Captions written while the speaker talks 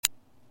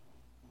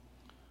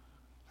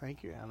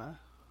Thank you, Anna.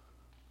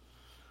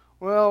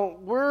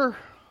 Well,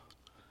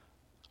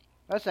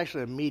 that's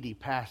actually a meaty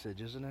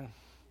passage, isn't it?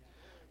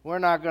 We're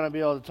not going to be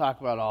able to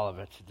talk about all of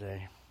it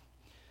today.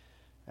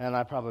 And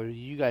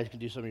you guys can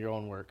do some of your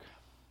own work.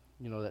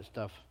 You know that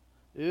stuff.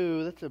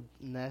 Ooh, that's a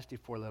nasty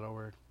four-letter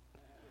word.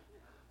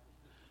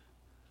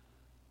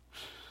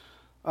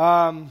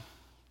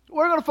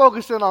 We're going to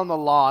focus in on the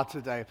law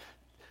today.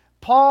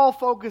 Paul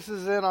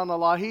focuses in on the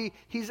law.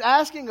 He's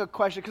asking a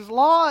question, because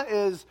law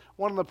is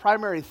one of the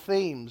primary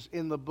themes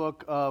in the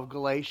book of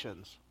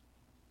Galatians.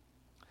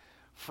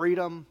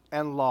 Freedom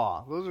and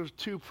law. Those are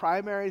two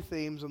primary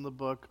themes in the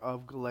book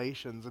of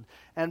Galatians.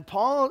 And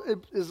Paul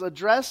is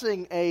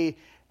addressing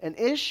an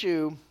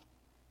issue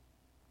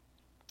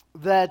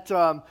that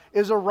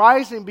is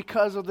arising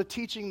because of the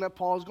teaching that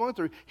Paul is going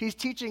through. He's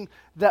teaching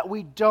that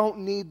we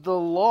don't need the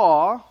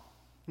law.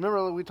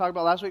 Remember we talked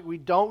about last week? We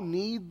don't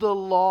need the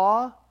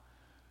law.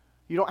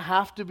 You don't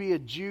have to be a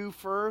Jew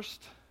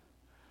first,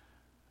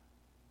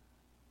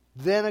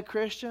 then a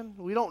Christian.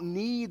 We don't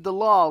need the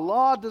law.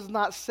 Law does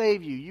not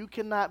save you. You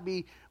cannot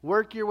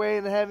work your way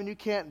into heaven. You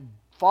can't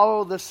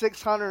follow the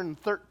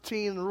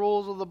 613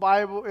 rules of the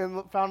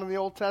Bible found in the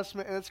Old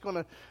Testament, and it's going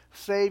to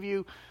save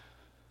you.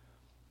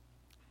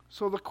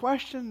 So the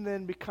question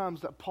then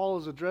becomes that Paul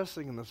is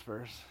addressing in this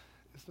verse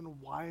is, then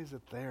why is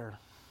it there?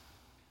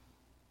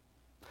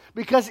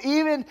 Because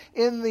even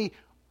in the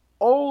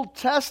Old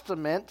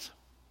Testament,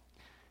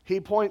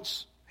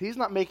 he's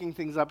not making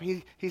things up.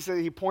 He said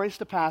he points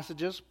to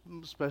passages,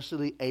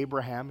 especially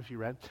Abraham, if you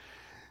read,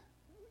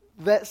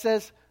 that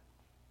says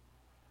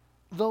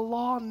the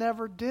law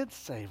never did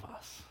save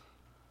us.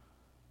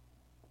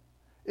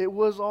 It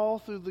was all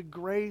through the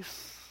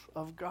grace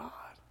of God.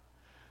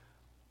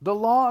 The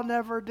law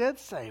never did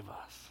save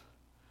us.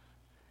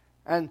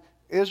 And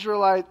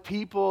Israelite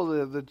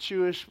people, the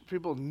Jewish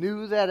people,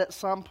 knew that at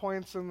some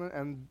points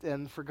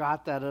and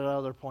forgot that at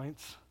other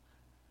points.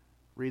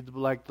 Read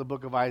the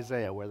book of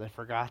Isaiah, where they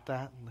forgot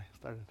that and they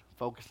started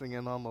focusing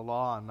in on the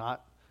law and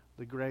not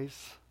the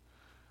grace.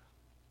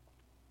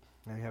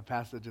 And you have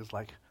passages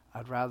like,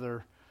 I'd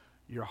rather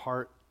your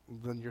heart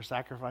than your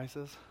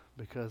sacrifices,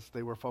 because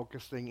they were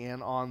focusing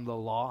in on the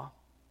law.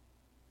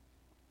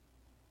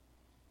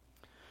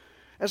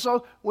 And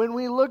so when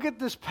we look at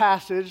this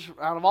passage,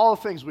 out of all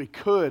the things we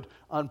could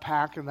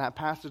unpack in that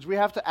passage, we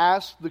have to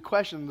ask the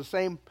question, the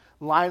same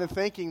line of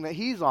thinking that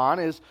he's on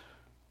is,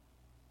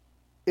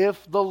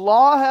 if the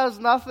law has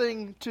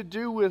nothing to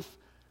do with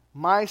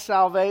my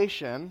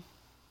salvation,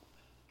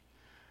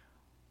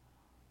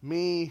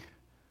 me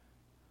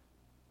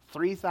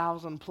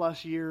 3,000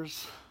 plus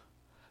years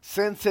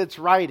since its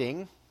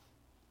writing,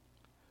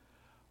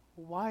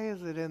 why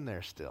is it in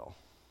there still?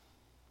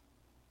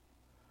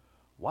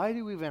 Why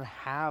do we even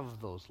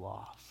have those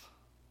laws?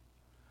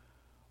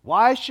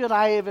 Why should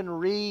I even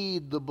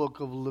read the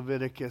book of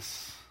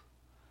Leviticus,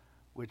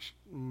 which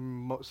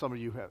some of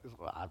you have?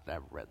 Well, I've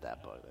never read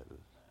that book.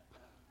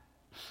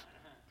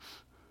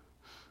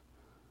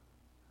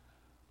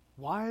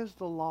 Why is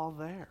the law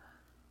there?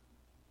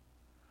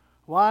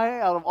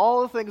 Why, out of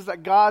all the things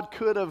that God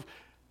could have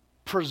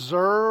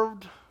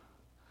preserved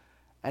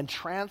and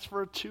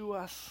transferred to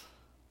us,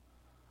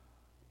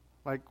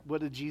 like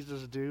what did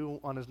Jesus do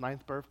on his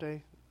 9th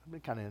birthday? That'd be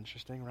kind of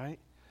interesting, right?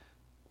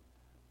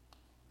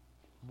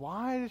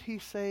 Why did he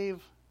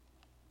save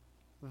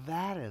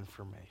that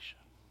information?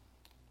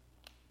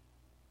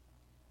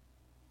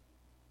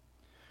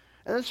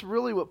 And that's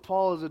really what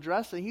Paul is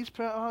addressing. He's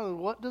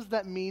what does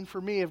that mean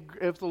for me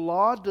if the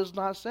law does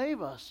not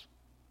save us?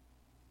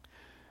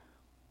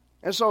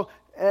 And so,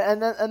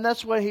 and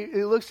that's why he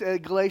looks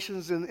at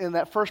Galatians in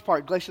that first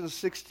part, Galatians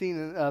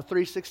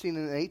 3:16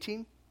 and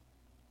 18.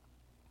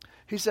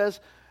 He says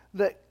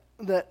that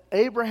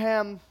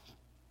Abraham,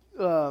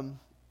 in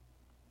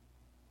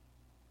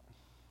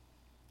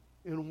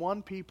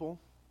one people,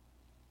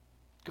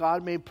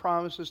 God made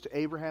promises to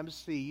Abraham's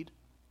seed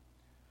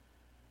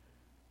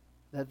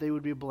that they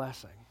would be a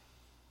blessing.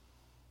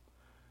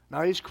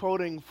 Now he's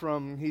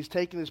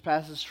taking this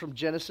passage from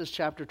Genesis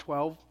chapter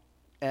 12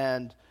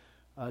 and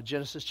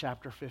Genesis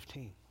chapter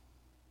 15.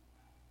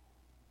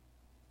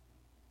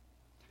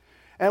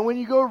 And when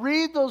you go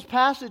read those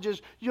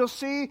passages, you'll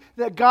see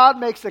that God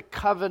makes a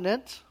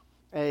covenant,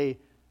 a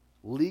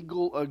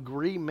legal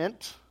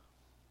agreement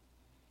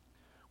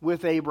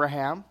with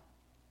Abraham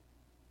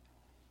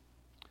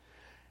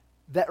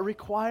that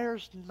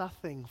requires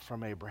nothing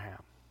from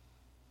Abraham.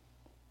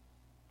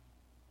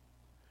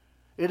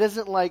 It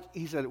isn't like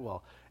he said,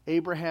 well,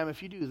 Abraham,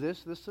 if you do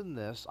this, this, and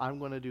this, I'm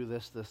going to do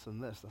this, this,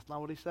 and this. That's not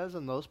what he says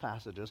in those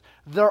passages.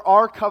 There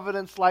are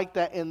covenants like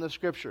that in the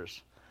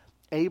Scriptures.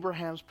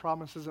 Abraham's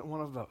promise isn't one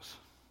of those.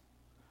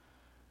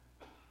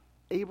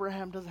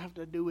 Abraham doesn't have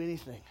to do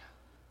anything.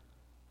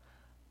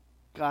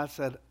 God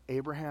said,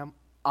 Abraham,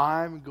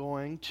 I'm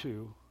going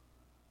to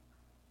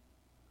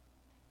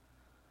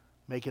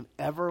make an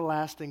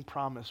everlasting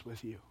promise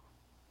with you.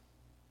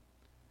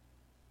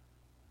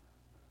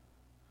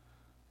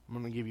 I'm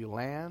going to give you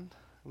land,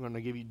 I'm going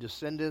to give you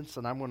descendants,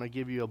 and I'm going to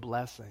give you a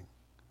blessing.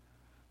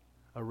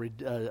 a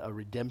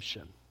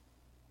redemption.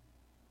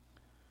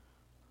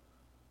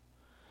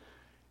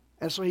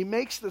 And so he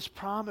makes this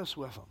promise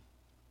with them.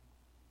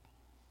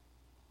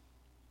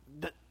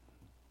 That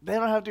they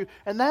don't have to.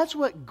 And that's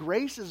what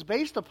grace is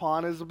based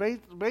upon,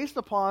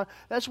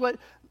 that's what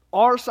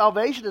our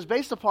salvation is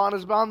based upon,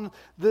 is upon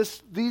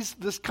this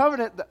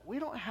covenant that we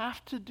don't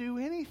have to do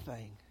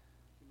anything.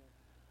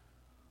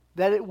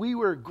 That we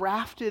were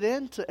grafted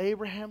into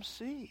Abraham's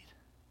seed,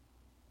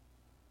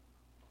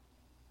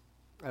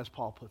 as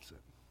Paul puts it.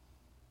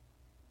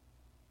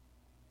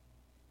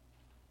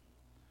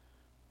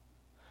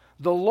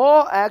 The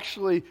law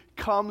actually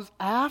comes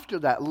after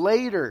that,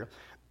 later.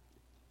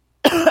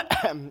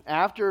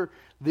 After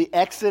the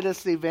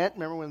Exodus event,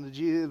 remember when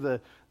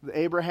the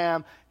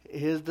Abraham,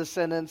 his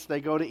descendants,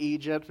 they go to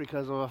Egypt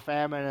because of a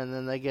famine, and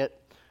then they get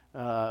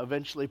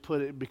eventually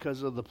put,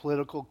 because of the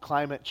political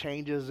climate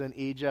changes in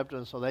Egypt,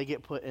 and so they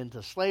get put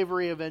into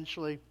slavery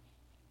eventually,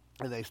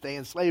 and they stay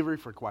in slavery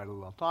for quite a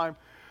long time.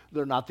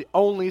 They're not the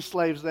only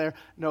slaves there.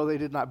 No, they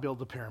did not build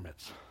the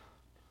pyramids.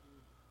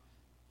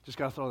 Just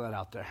got to throw that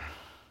out there.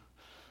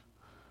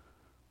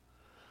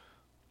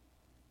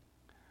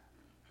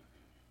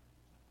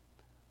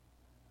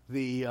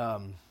 The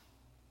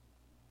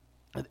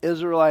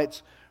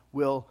Israelites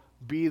will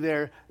be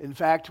there. In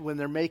fact, when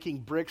they're making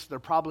bricks, they're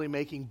probably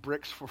making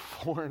bricks for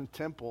foreign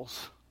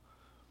temples.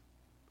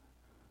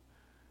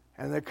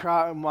 And they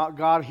cry,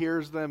 God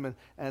hears them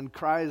and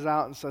cries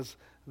out and says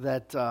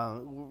that,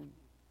 and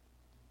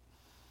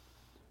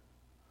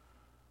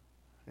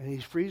he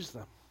frees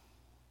them.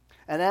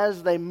 And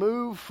as they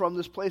move from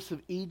this place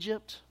of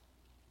Egypt,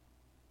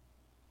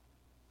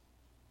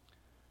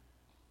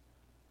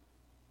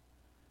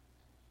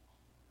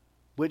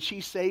 which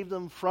he saved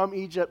them from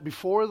Egypt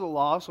before the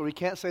law, so we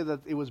can't say that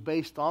it was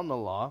based on the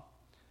law.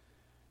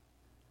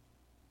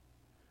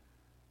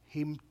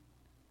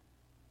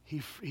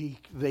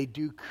 They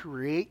do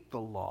create the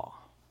law.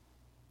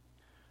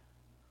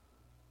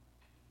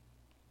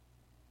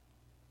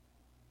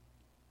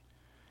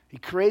 He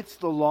creates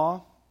the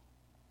law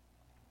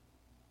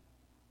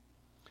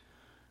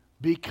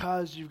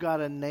because you've got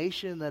a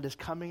nation that is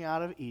coming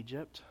out of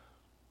Egypt,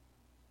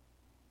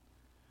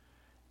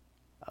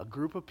 a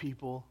group of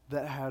people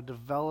that have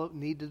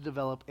need to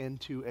develop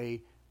into a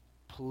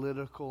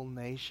political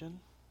nation.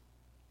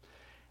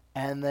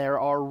 And there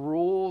are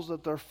rules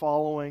that they're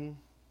following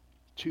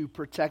to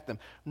protect them.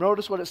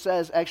 Notice what it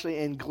says actually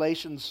in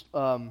Galatians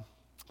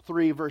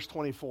 3, verse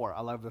 24.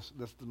 I love this.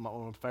 This is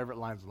one of my favorite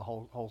lines in the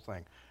whole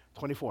thing.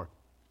 24.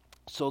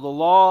 So the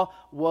law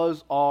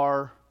was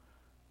our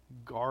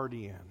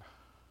guardian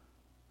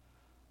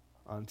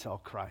until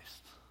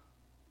Christ.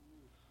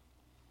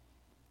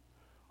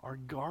 Our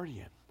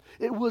guardian.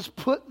 It was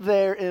put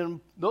there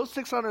in those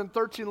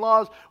 613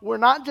 laws were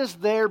not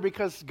just there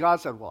because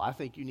God said, well, I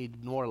think you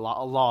need more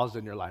laws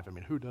in your life. I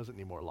mean, who doesn't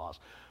need more laws?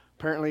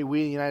 Apparently,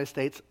 we in the United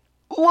States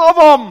love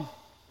them.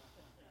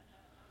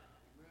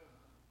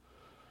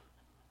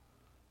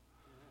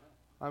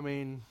 I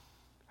mean,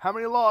 how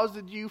many laws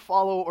did you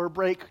follow or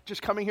break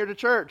just coming here to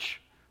church?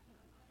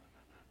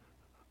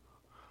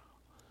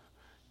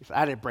 You said,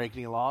 I didn't break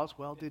any laws.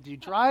 Well, did you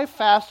drive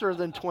faster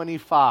than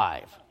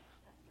 25?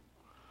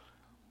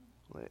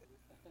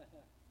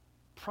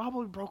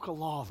 Probably broke a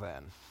law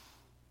then.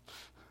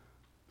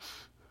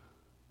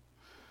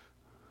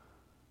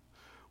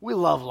 We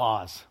love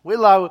laws.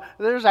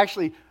 There's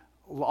actually,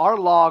 our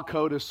law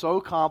code is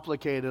so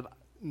complicated,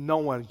 no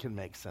one can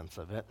make sense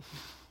of it.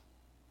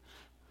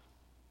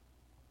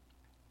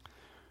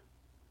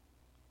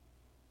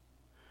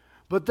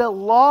 But the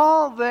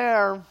law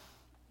there,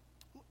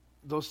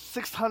 those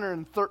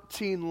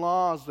 613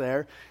 laws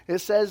there, it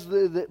says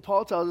that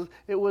Paul tells us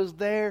it was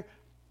there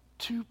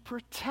to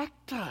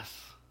protect us,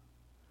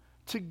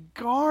 to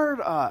guard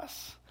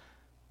us,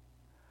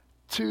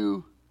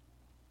 to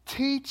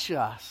teach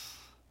us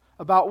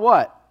about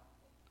what?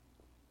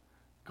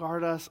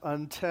 Guard us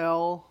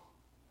until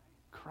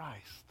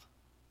Christ,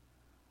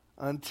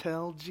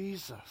 until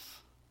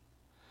Jesus.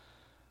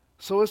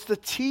 So it's to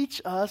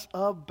teach us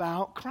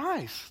about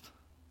Christ.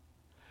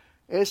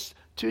 It's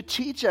to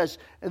teach us.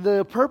 And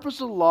the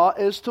purpose of the law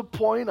is to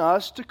point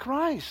us to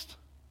Christ.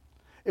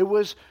 It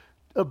was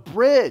a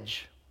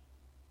bridge.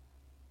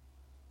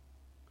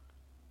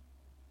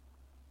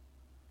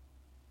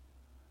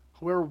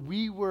 Where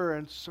we were,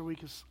 and so we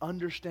could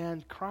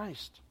understand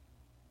Christ.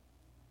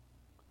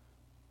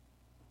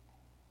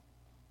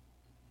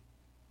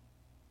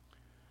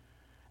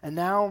 And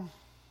now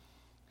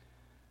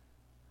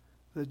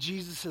that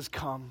Jesus has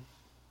come,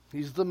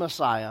 he's the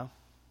Messiah.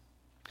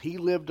 He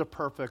lived a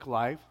perfect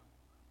life.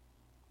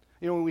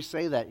 You know, when we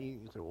say that,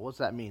 you say, well, what's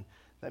that mean?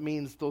 That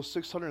means those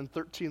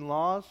 613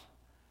 laws,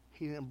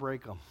 he didn't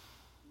break them.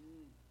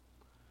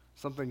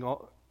 Something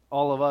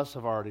all of us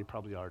have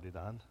probably already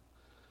done.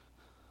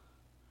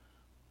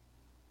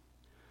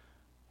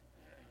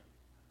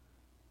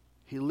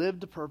 He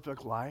lived a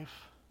perfect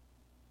life.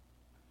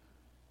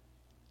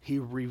 He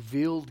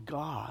revealed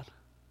God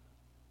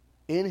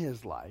in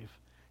his life.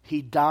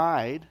 He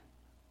died,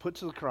 put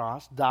to the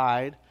cross,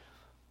 died,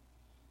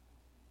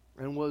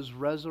 and was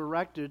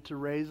resurrected to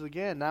raise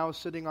again. Now is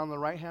sitting on the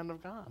right hand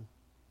of God.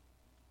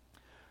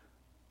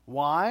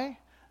 Why?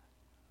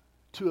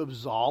 To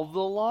absolve the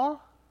law?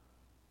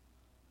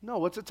 No,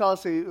 what's it tell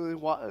us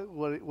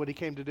what he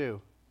came to do?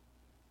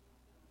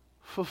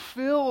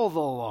 Fulfill the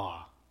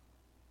law.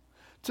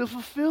 To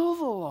fulfill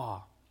the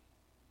law.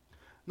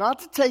 Not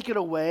to take it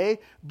away,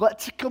 but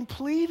to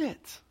complete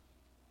it.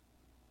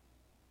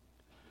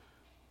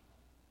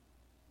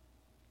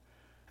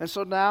 And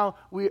so now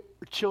we are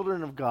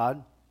children of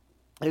God.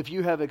 If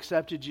you have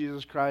accepted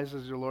Jesus Christ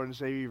as your Lord and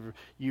Savior,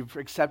 you've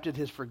accepted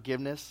His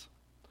forgiveness.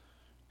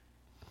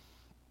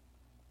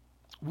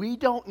 We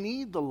don't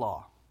need the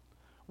law.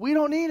 We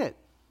don't need it.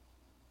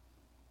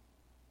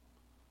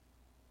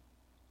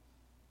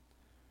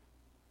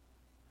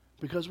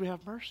 Because we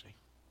have mercy.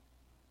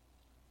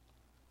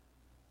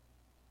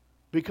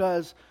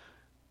 Because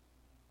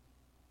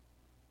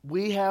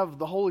we have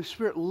the Holy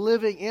Spirit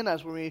living in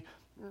us. When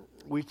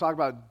we talk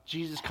about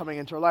Jesus coming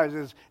into our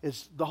lives,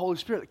 it's the Holy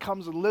Spirit that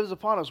comes and lives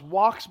upon us,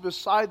 walks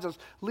beside us,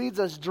 leads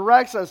us,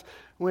 directs us.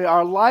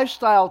 Our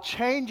lifestyle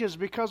changes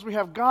because we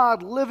have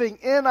God living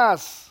in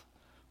us.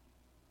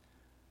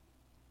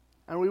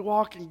 And we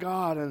walk in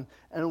God,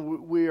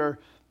 and we are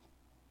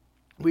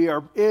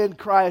in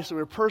Christ, and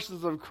we're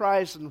persons of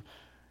Christ.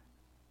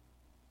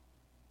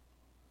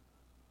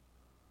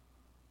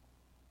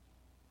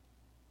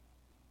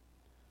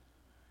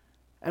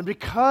 And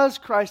because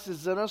Christ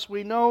is in us,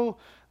 we know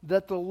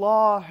that the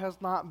law has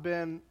not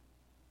been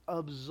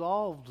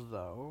absolved,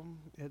 though.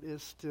 It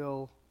is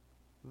still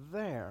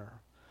there.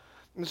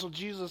 And so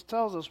Jesus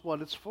tells us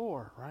what it's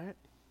for, right?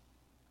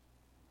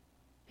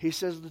 He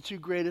says the two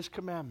greatest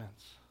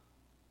commandments.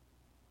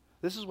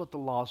 This is what the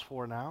law is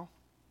for now.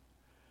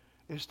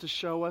 Is to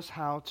show us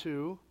how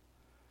to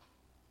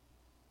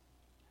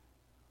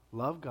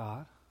love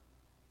God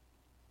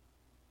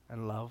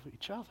and love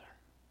each other.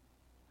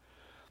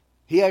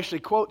 He actually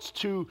quotes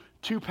two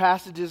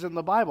passages in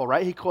the Bible,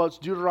 right? He quotes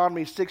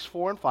Deuteronomy 6,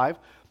 4, and 5.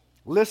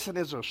 Listen,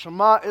 Israel,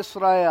 Shema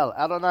Israel,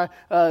 Adonai,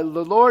 the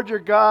Lord your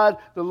God,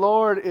 the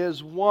Lord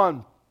is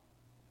one.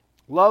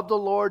 Love the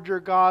Lord your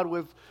God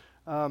with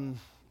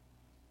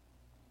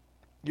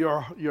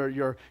your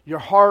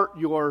heart,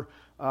 your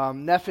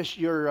nephesh,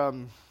 your I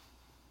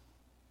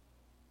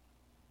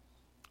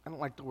don't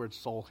like the word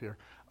soul here.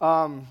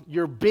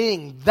 Your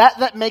being,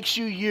 that makes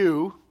you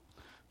you.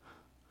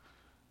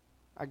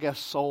 I guess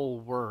soul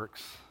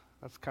works.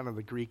 That's kind of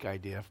the Greek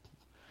idea.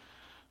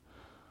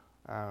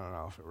 I don't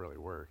know if it really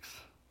works.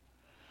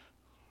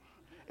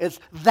 It's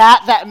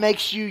that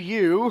makes you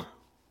you.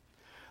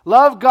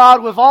 Love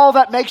God with all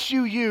that makes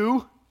you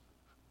you.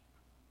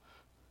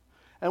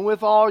 And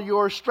with all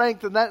your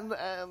strength. And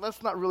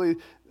that's not really,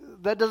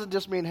 that doesn't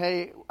just mean,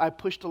 hey, I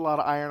pushed a lot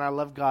of iron, I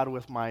love God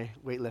with my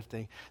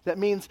weightlifting. That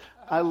means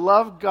I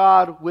love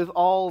God with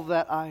all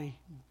that I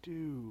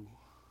do.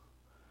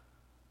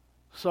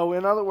 So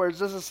in other words,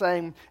 this is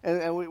saying,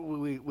 and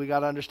we got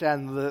to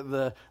understand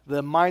the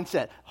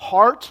mindset.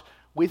 Heart,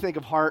 we think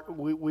of heart,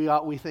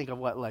 we think of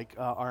what, like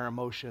our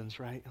emotions,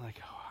 right?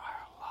 Like, oh,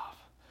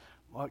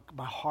 I love,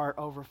 my heart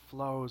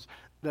overflows.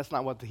 That's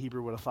not what the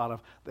Hebrew would have thought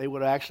of. They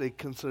would have actually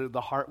considered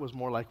the heart was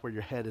more like where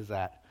your head is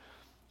at.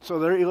 So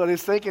what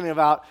he's thinking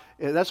about,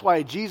 that's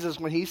why Jesus,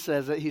 when he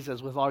says it, he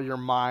says with all your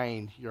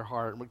mind, your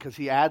heart, because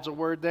he adds a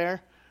word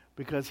there,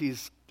 because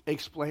he's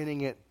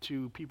explaining it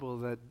to people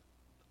that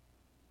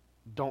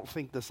don't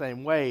think the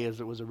same way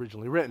as it was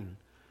originally written.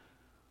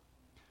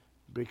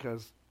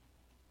 Because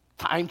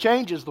time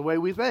changes the way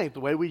we think, the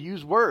way we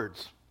use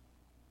words.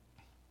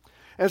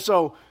 And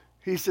so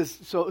he says,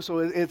 so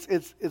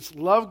it's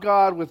love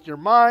God with your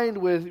mind,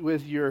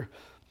 with your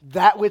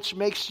that which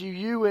makes you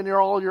you in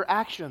all your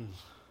actions.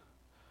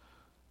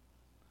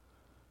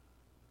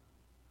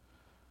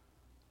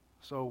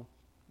 So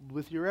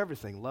with your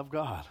everything, love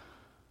God.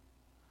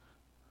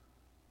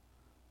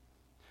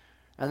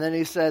 And then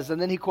he says,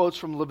 and then he quotes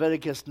from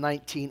Leviticus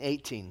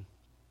 19:18.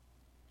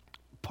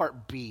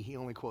 Part B. He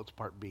only quotes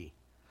part B.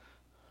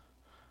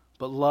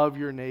 But love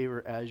your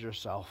neighbor as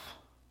yourself.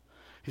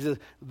 He says,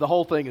 the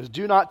whole thing is,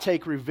 do not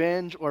take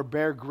revenge or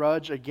bear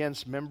grudge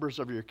against members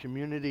of your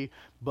community,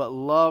 but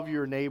love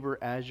your neighbor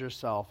as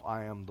yourself.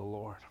 I am the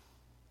Lord.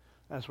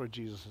 That's where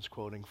Jesus is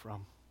quoting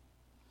from.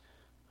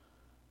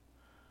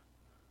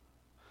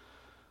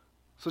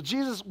 So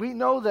Jesus, we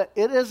know that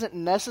it isn't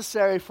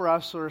necessary for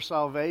us for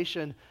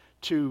salvation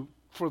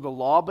for the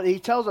law, but he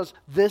tells us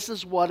this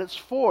is what it's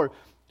for.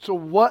 So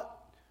what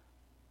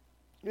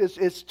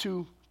it's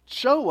to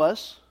show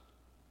us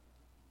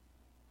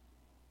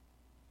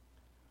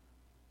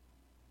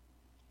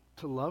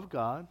to love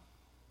God,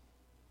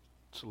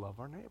 to love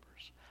our neighbors.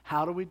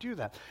 How do we do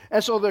that?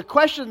 And so the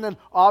question then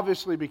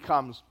obviously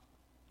becomes,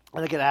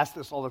 and I get asked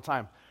this all the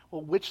time,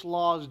 well, which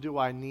laws do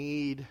I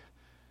need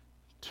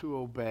to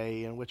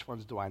obey and which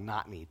ones do I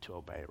not need to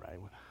obey, right?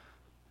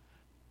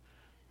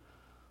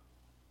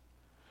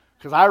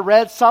 Because I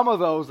read some of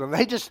those and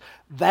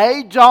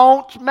they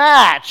don't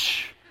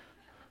match.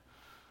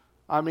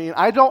 I mean,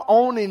 I don't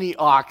own any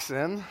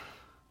oxen.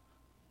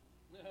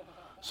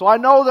 So I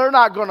know they're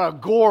not going to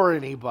gore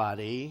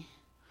anybody.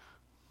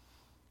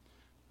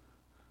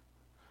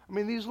 I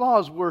mean, these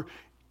laws were,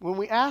 when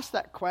we ask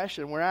that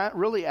question, we're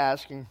really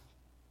asking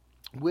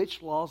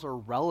which laws are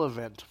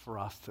relevant for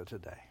us to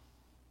today.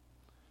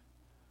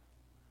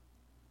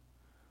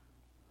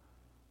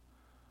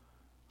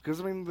 Because,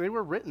 I mean, they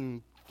were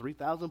written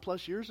 3,000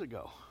 plus years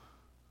ago.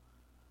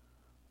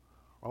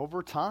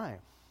 Over time.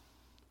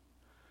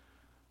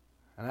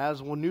 And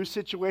as one new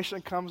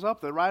situation comes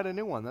up, they write a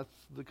new one. That's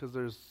because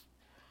there's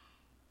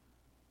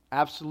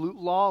absolute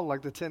law,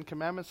 like the Ten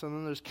Commandments, and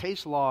then there's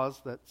case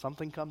laws that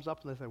something comes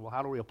up and they say, well,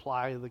 how do we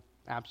apply the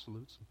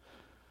absolutes?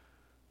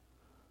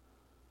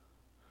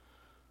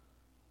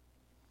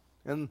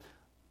 And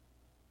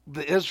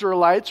the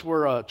Israelites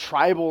were a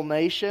tribal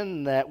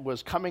nation that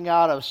was coming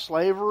out of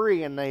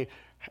slavery, and they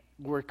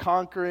were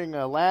conquering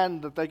a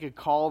land that they could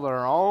call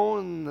their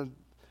own.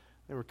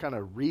 They were kind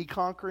of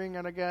reconquering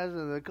it, I guess,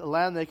 and a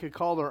land they could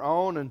call their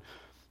own,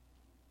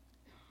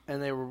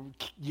 and they were,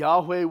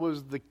 Yahweh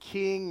was the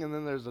king, and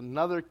then there's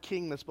another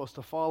king that's supposed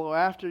to follow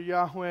after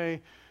Yahweh.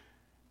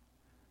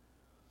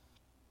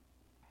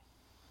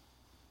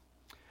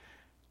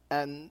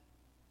 And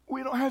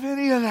we don't have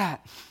any of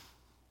that.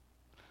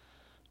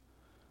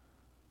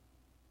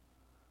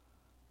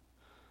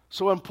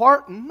 So in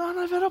part, none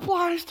of it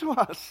applies to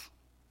us.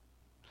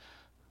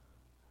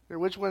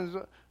 Which ones?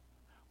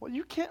 Well,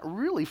 you can't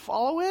really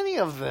follow any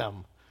of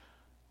them.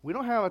 We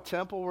don't have a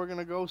temple we're going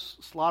to go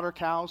slaughter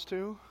cows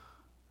to,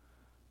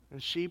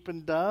 and sheep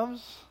and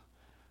doves.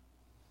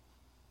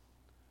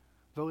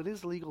 Though it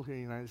is legal here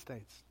in the United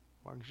States,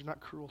 as long as you're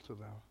not cruel to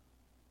them.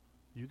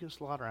 You can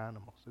slaughter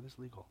animals. It is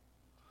legal.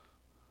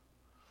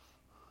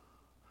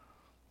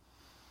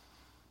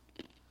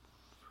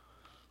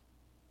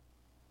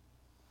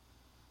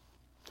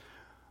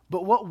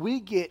 But what we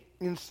get,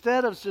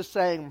 instead of just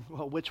saying,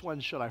 well, which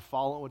one should I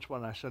follow, which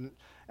one I shouldn't,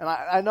 and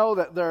I know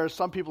that there are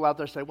some people out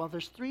there say, well,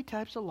 there's 3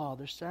 types of law.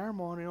 There's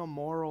ceremonial,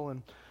 moral,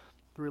 and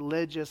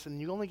religious, and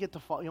you only have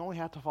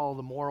to follow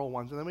the moral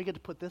ones, and then we get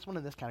to put this one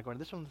in this category.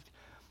 This one,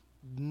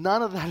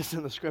 none of that is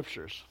in the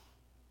Scriptures.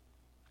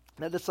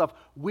 And this stuff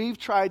we've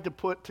tried to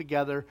put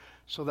together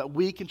so that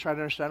we can try to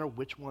understand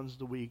which ones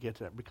do we get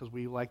to, because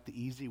we like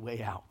the easy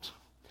way out.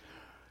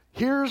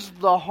 Here's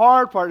the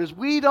hard part, is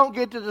we don't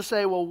get to just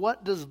say, well,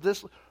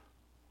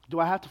 do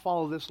I have to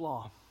follow this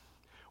law?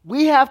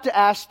 We have to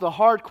ask the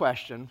hard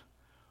question,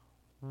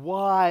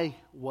 why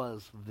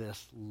was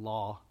this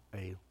law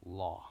a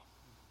law?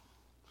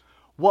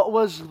 What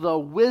was the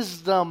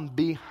wisdom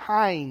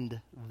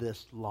behind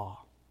this law?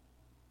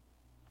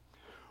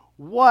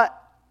 What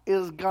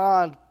is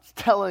God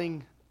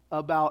telling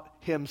about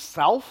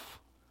himself,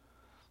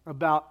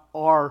 about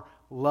our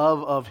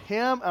love of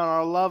him and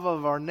our love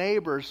of our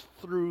neighbors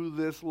through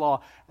this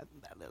law? And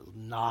that is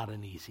not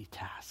an easy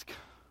task.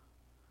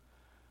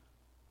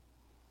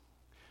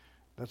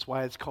 That's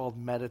why it's called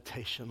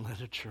meditation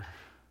literature.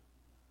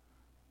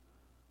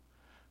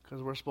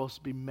 Because we're supposed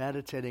to be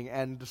meditating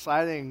and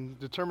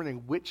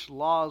determining which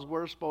laws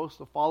we're supposed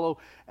to follow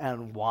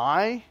and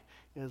why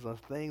is a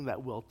thing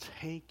that will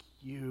take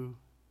you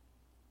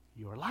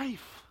your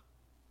life.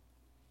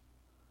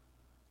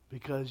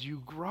 Because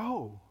you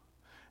grow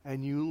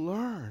and you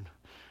learn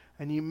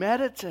and you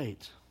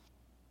meditate.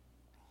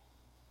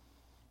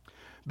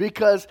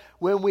 Because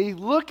when we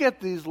look at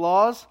these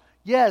laws,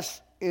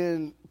 yes,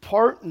 in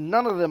part,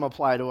 none of them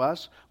apply to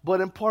us,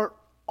 but in part,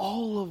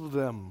 all of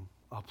them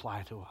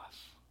apply to us.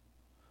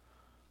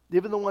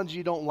 Even the ones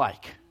you don't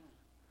like.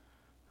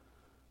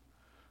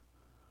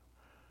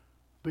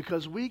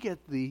 Because we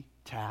get the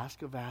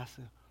task of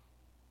asking,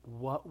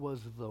 what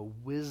was the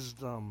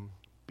wisdom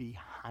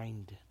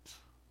behind it?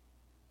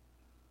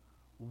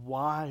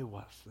 Why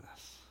was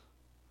this?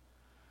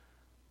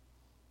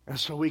 And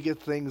so we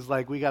get things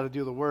like we got to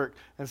do the work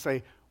and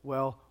say,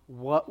 well,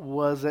 what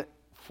was it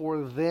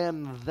for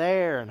them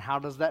there? And how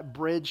does that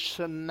bridge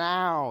to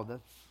now?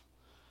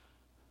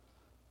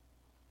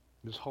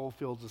 There's whole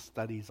fields of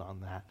studies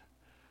on that.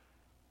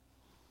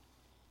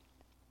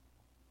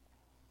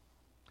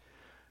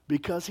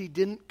 Because he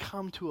didn't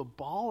come to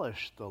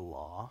abolish the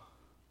law,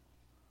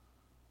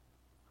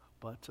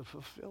 but to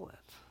fulfill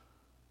it.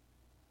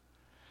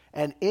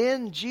 And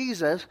in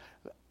Jesus,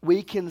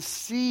 we can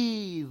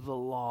see the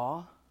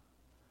law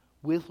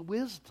with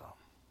wisdom.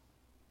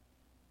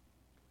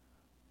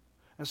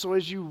 And so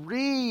as you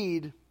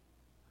read,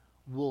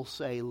 we'll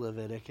say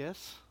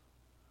Leviticus,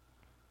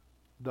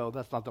 though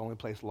that's not the only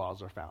place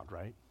laws are found,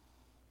 right?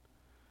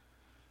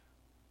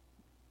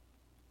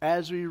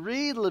 As we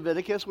read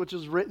Leviticus, which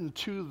is written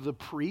to the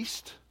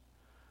priest,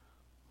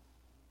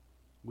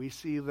 we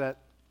see that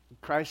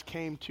Christ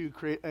came to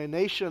create a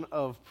nation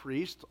of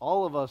priests.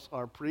 All of us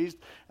are priests,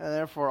 and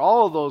therefore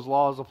all of those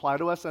laws apply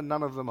to us, and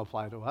none of them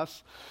apply to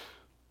us.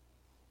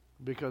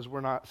 Because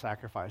we're not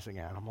sacrificing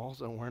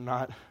animals, and we're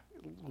not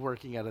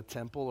working at a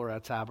temple or a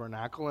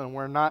tabernacle, and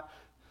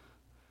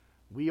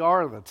we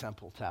are the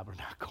temple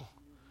tabernacle.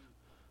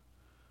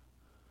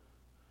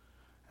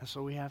 And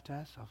so we have to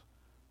ask ourselves,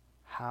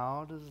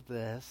 how does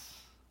this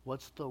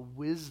What's the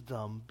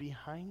wisdom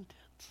behind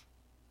it?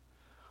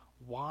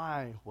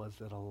 Why was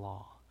it a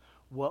law?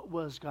 What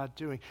was God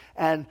doing?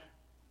 And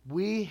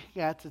we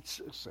got to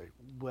say,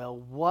 well,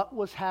 what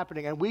was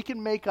happening? And we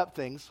can make up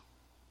things.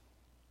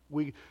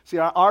 We see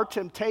our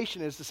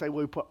temptation is to say,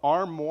 well, we put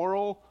our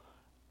moral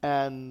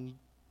and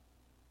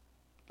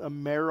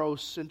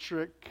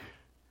Amerocentric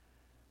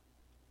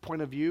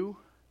point of view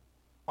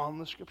on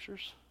the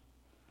scriptures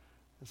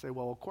and say,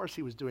 well, of course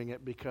he was doing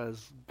it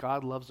because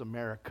God loves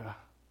America.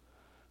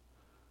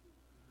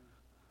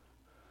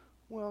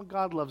 Well,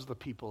 God loves the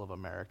people of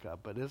America,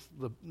 but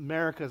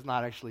America is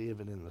not actually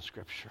even in the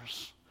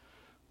scriptures.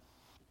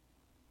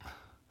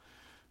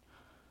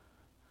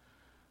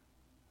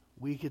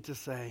 We get to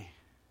say,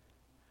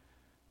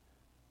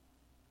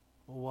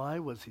 well, why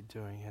was he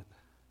doing it?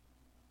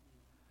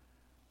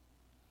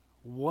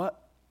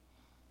 What?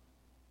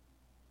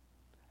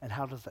 And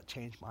how does that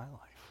change my life?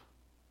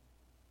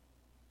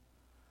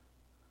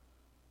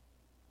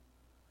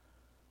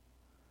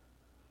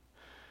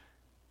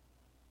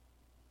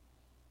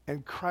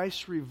 And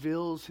Christ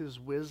reveals his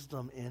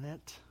wisdom in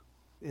it.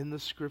 In the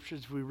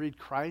scriptures, we read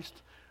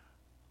Christ,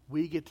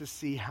 we get to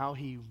see how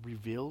he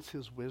reveals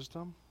his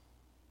wisdom.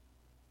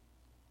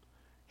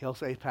 He'll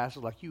say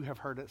passages like, you have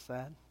heard it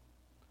said,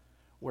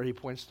 where he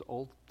points to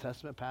Old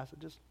Testament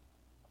passages.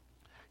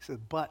 He said,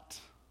 but,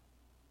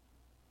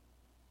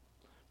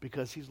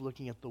 because he's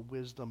looking at the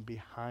wisdom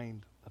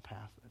behind the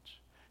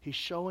passage. He's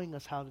showing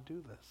us how to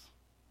do this.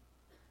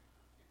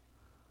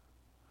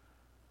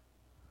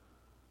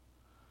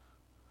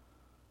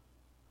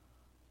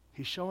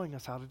 He's showing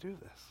us how to do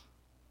this.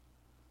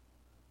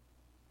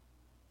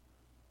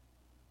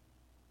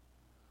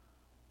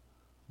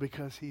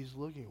 Because he's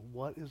looking,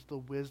 what is the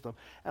wisdom?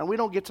 And we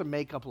don't get to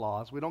make up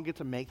laws. We don't get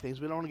to make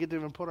things. We don't get to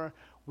even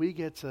we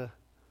get to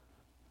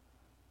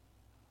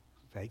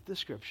take the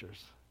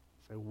scriptures,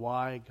 say,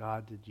 why,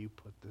 God, did you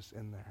put this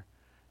in there?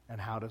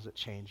 And how does it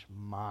change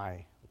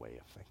my way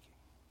of thinking?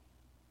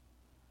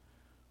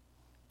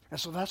 And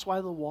so that's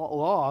why the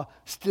law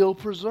still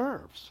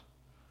preserves.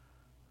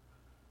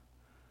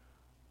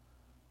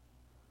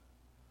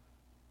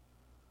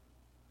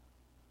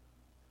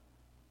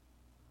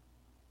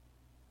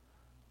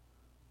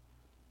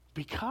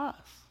 Because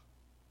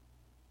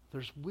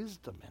there's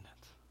wisdom in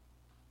it.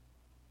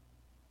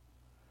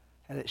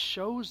 And it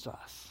shows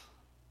us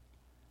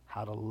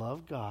how to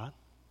love God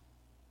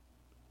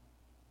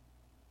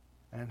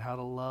and how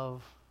to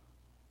love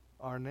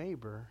our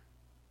neighbor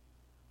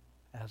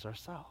as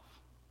ourselves.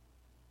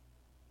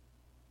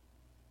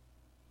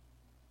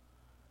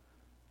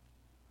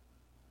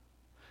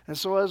 And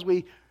so as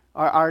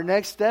our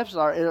next steps,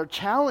 our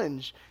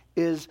challenge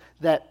is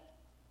that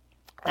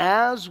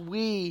as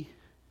we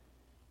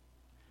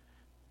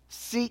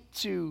seek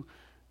to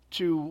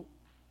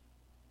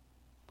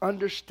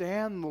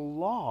understand the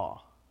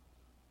law,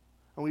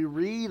 and we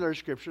read our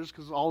scriptures,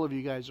 because all of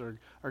you guys are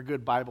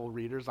good Bible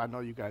readers. I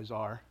know you guys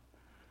are.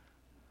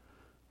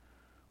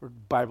 We're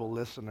Bible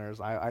listeners.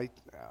 I'll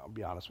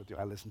be honest with you,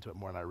 I listen to it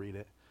more than I read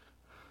it.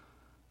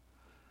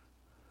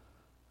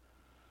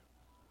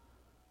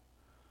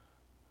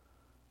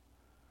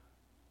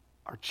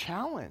 Our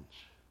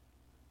challenge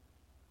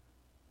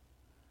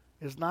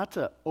is not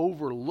to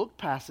overlook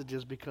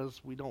passages because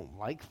we don't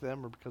like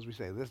them or because we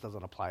say, this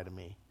doesn't apply to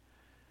me.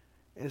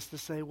 It's to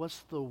say, what's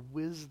the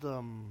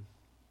wisdom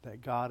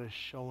that God is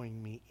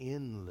showing me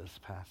in this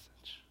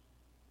passage?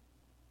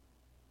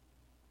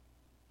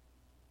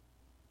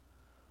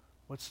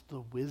 What's the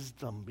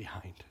wisdom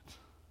behind it?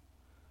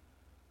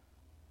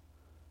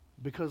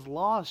 Because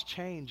laws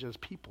change as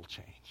people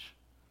change.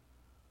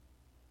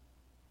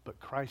 But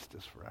Christ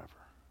is forever.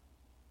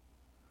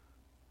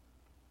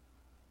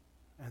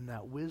 And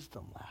that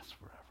wisdom lasts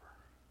forever.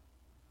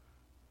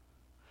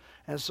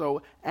 And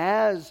so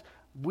as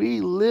we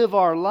live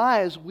our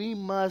lives, we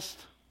must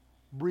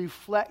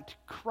reflect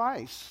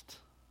Christ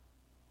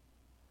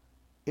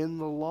in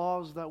the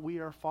laws that we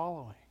are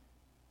following,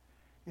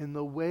 in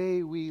the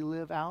way we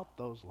live out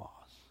those laws.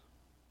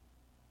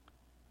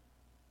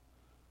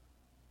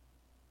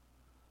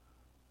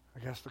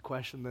 I guess the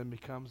question then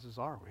becomes is,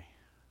 are we?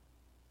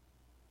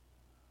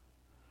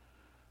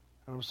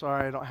 And I'm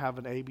sorry I don't have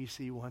an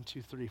ABC 1,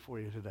 2, 3 for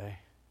you today.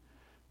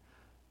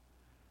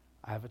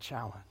 I have a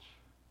challenge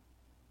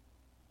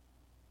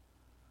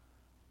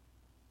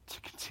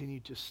to continue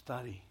to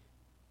study,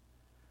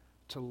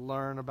 to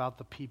learn about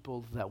the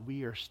people that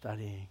we are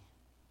studying,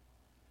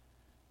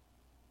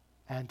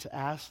 and to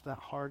ask that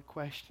hard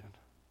question,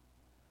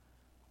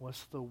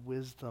 what's the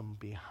wisdom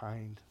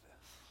behind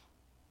this?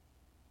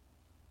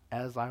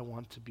 As I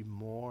want to be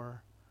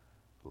more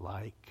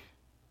like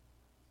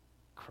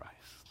Christ.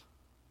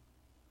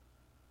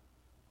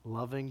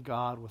 Loving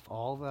God with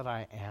all that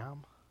I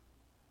am,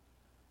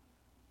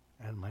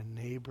 and my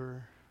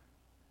neighbor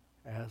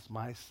as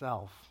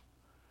myself,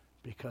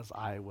 because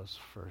I was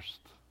first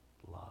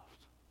loved.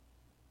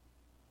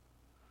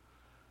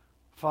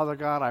 Father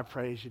God, I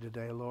praise you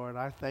today, Lord.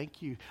 I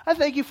thank you. I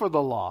thank you for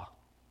the law.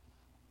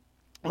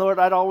 Lord,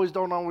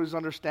 don't always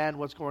understand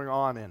what's going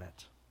on in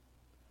it.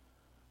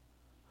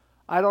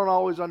 I don't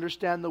always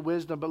understand the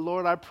wisdom, but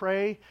Lord, I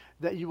pray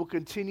that you will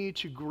continue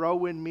to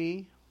grow in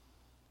me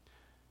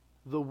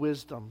the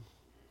wisdom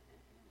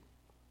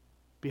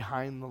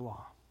behind the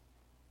law.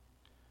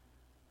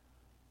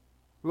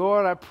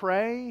 Lord, I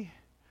pray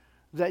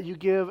that you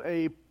give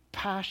a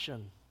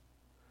passion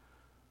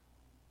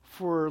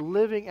for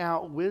living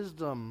out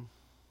wisdom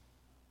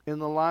in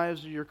the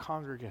lives of your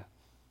congregant,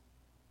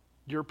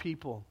 your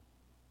people.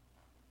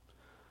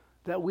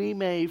 That we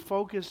may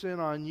focus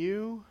in on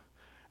you,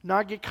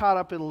 not get caught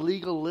up in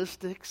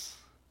legalistics,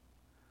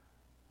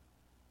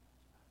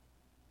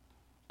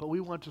 but we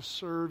want to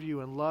serve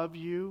you and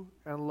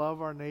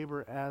love our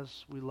neighbor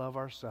as we love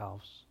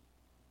ourselves.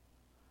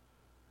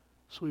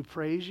 So we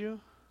praise you,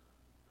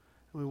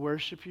 and we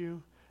worship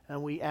you,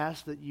 and we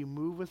ask that you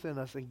move within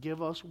us and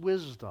give us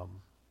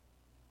wisdom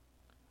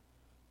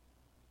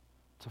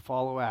to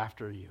follow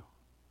after you.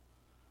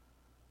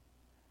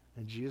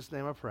 In Jesus'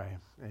 name I pray.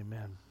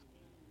 Amen.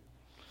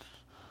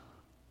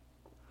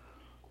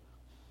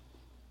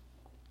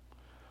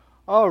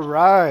 All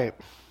right.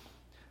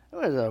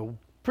 That was a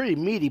pretty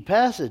meaty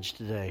passage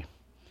today.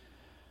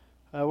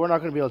 We're not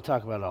going to be able to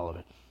talk about all of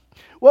it.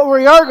 What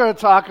we are going to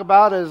talk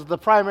about is the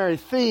primary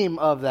theme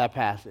of that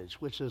passage,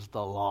 which is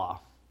the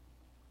law.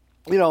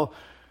 You know,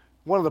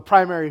 one of the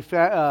primary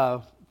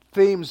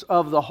themes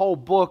of the whole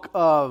book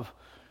of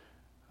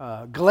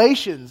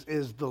Galatians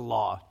is the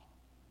law.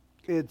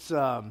 It's,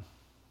 that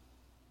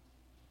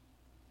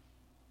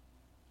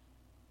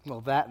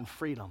and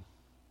freedom.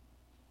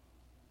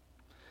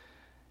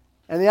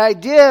 And the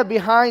idea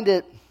behind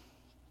it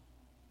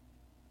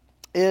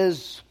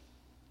is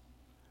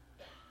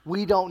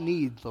we don't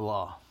need the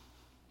law.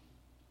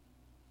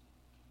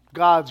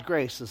 God's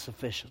grace is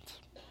sufficient.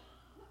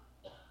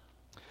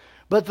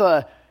 But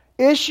the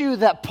issue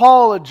that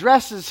Paul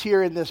addresses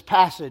here in this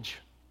passage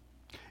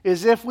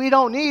is if we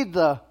don't need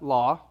the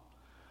law,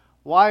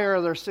 why are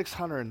there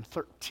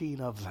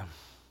 613 of them?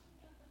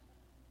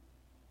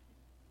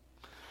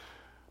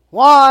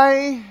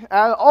 Why,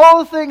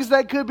 all the things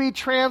that could be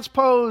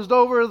transposed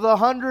over the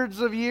hundreds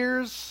of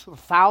years,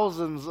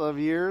 thousands of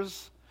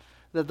years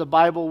that the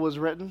Bible was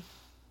written,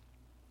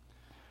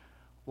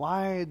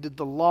 why did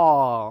the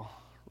law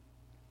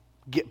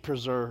get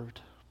preserved?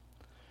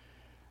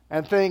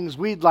 And things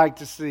we'd like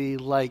to see,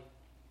 like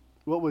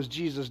what was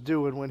Jesus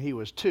doing when he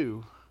was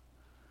 2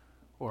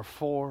 or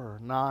 4 or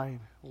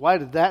 9? Why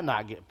did that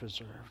not get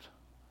preserved?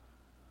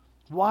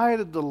 Why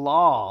did the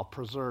law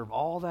preserve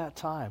all that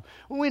time?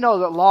 Well, we know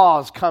that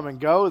laws come and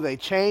go. They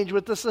change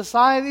with the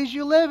societies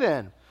you live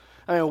in.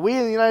 I mean, we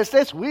in the United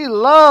States, we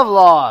love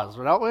laws,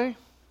 don't we?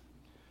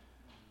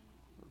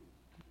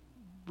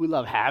 We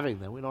love having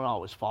them. We don't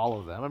always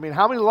follow them. I mean,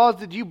 how many laws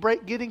did you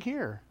break getting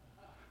here?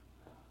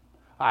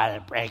 I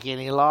didn't break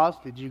any laws.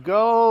 Did you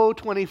go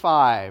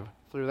 25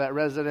 through that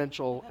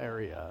residential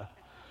area?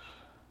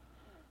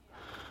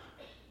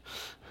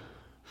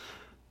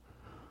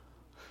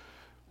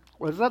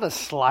 Was that a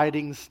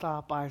sliding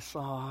stop I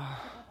saw?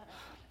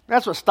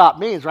 That's what stop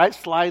means, right?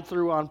 Slide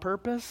through on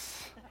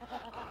purpose.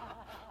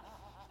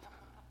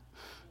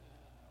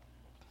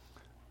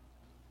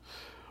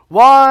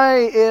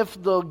 Why,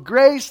 if the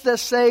grace that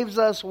saves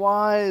us,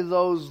 why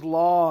those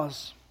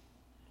laws?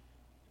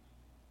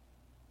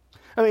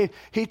 I mean,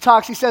 he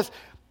says,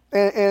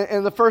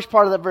 in the first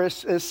part of that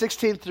verse,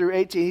 16 through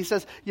 18, he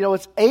says,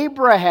 it's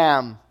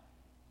Abraham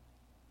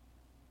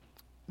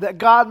that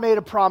God made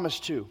a promise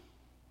to.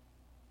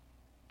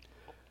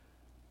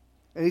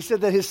 And he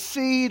said that his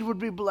seed would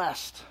be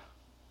blessed.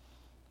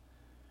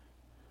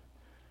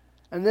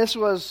 And this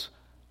was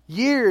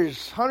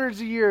years, hundreds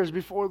of years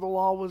before the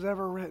law was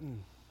ever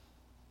written.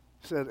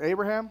 He said,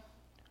 Abraham,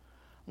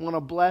 I'm going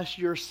to bless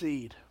your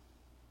seed.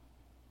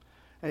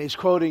 And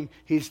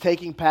he's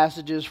taking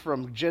passages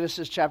from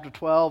Genesis chapter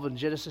 12 and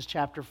Genesis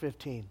chapter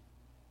 15.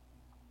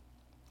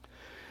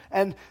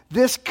 And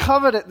this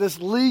covenant, this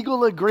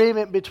legal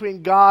agreement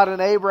between God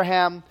and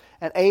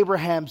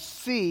Abraham's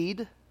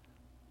seed,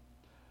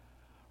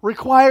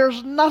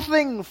 requires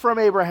nothing from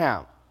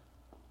Abraham.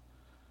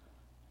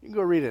 You can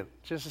go read it.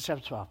 Genesis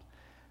chapter 12.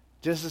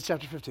 Genesis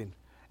chapter 15.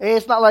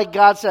 It's not like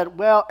God said,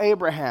 well,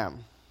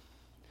 Abraham,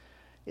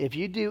 if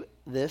you do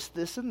this,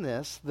 this, and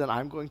this, then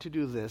I'm going to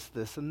do this,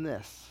 this, and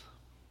this.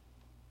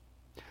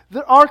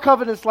 There are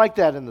covenants like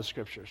that in the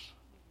Scriptures.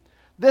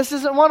 This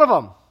isn't one of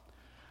them.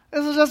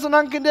 This is just an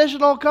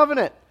unconditional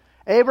covenant.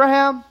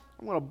 Abraham,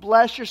 I'm going to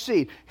bless your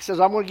seed. He says,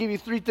 I'm going to give you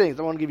 3 things.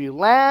 I want to give you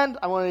land,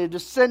 I want to give you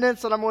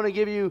descendants, and I'm going to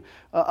give you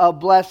a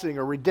blessing,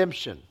 a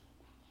redemption.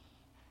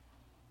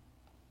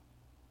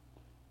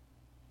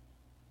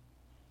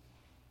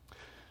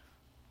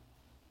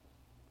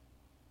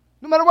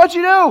 No matter what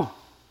you do,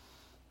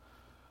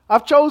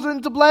 I've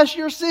chosen to bless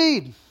your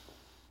seed.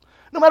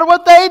 No matter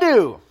what they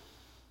do,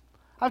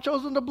 I've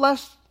chosen to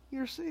bless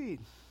your seed.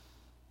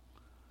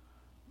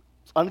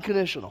 It's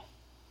unconditional.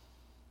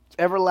 It's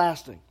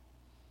everlasting.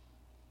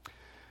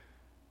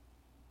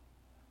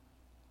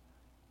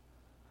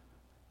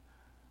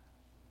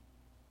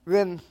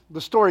 Then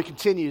the story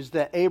continues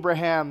that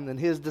Abraham and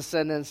his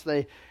descendants,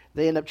 they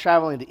They end up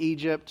traveling to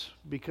Egypt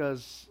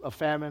because of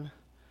famine.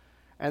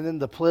 And then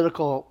the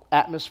political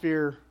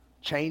atmosphere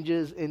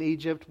changes in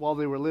Egypt while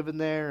they were living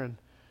there,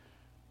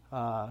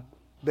 and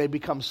they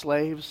become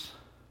slaves.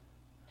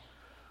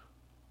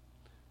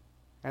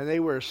 And they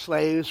were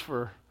slaves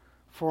for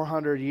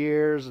 400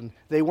 years, and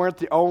they weren't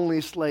the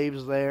only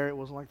slaves there. It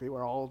wasn't like they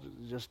were all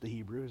just the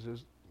Hebrews.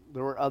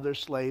 There were other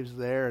slaves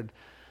there, and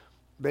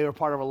they were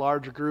part of a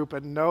larger group.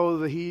 And no,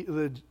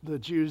 the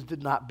Jews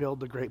did not build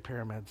the Great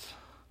Pyramids.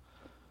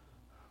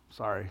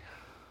 Sorry.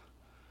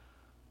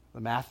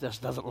 The math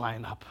just doesn't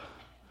line up.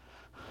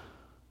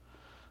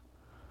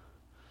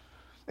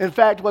 In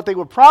fact, what they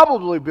were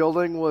probably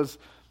building was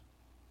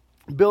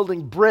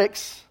building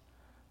bricks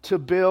to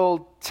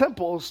build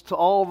temples to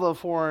all the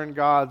foreign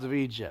gods of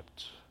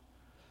Egypt.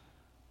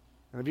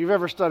 And if you've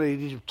ever studied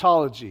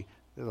Egyptology,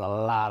 there's a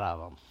lot of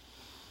them.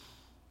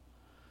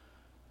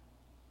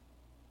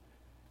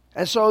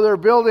 And so they're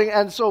building,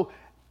 and so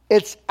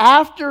it's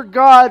after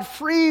God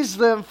frees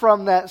them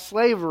from that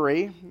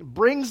slavery,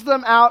 brings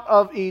them out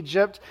of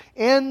Egypt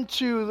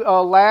into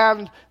a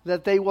land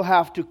that they will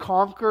have to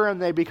conquer,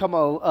 and they become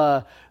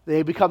a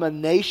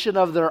nation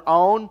of their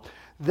own,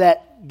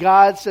 that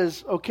God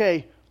says,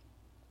 okay,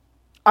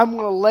 I'm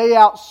going to lay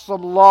out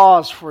some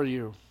laws for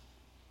you.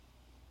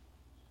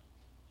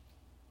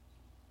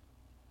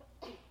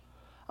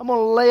 I'm going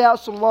to lay out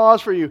some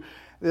laws for you.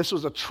 This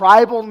was a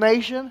tribal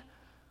nation.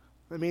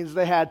 That means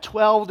they had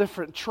 12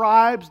 different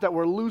tribes that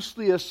were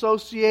loosely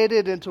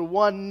associated into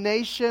one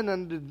nation,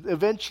 and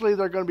eventually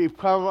they're going to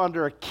become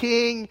under a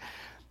king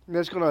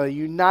that's going to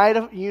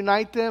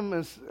unite them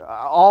as,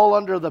 all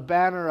under the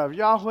banner of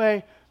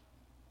Yahweh,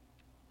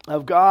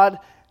 of God.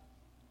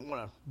 I'm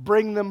going to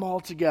bring them all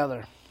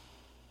together.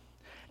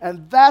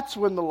 And that's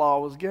when the law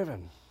was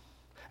given.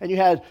 And you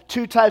had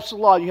two types of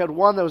law. You had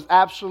one that was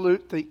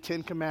absolute, the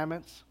 10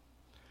 Commandments.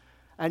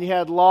 And you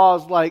had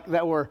laws like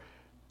that were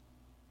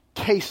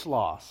case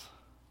laws.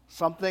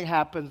 Something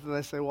happens and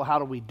they say, well, how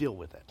do we deal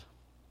with it?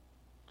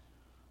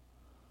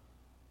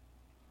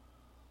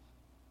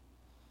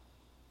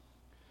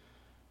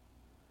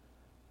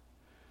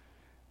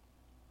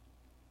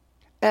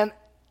 And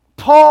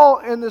Paul,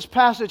 in this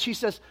passage, he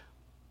says,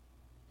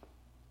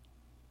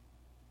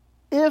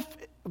 if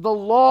the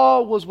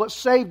law was what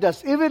saved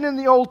us, even in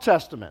the Old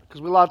Testament, because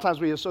a lot of times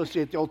we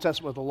associate the Old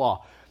Testament with the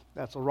law.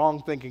 That's a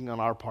wrong thinking on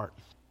our part.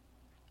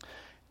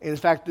 In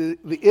fact,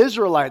 the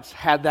Israelites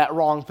had that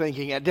wrong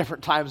thinking at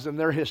different times in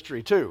their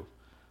history too.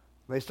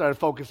 They started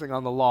focusing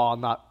on the law,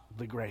 not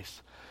the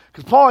grace.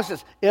 Because Paul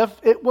says, if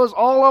it was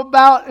all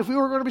about, if we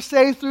were going to be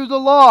saved through the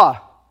law,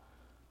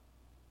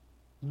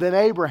 then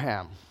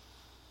Abraham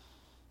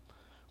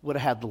would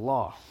have had the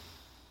law.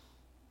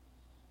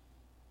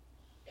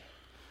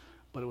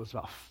 But it was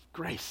about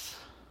grace.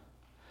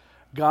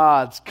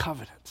 God's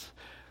covenant.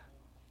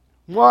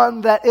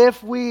 One that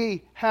if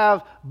we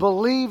have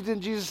believed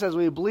in Jesus, as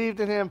we believed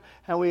in Him,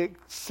 and we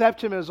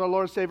accept Him as our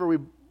Lord and Savior, we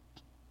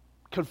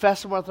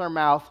confess Him with our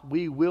mouth,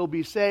 we will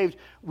be saved.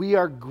 We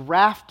are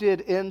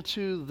grafted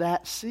into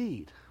that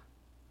seed.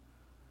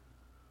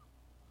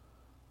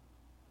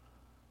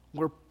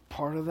 We're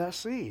part of that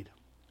seed.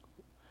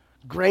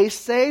 Grace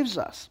saves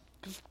us.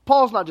 Because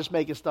Paul's not just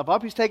making stuff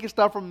up. He's taking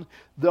stuff from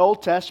the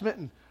Old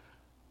Testament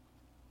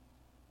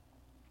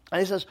and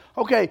he says,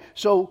 okay,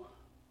 so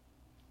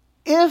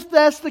if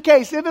that's the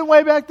case, even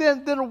way back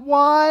then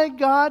why,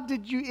 God,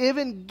 did you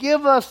even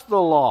give us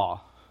the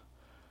law?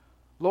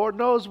 Lord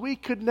knows we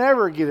could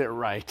never get it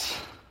right.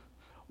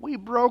 We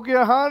broke it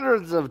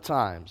hundreds of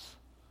times.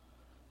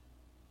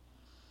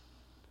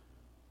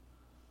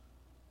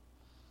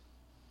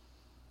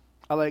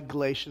 I like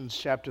Galatians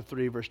chapter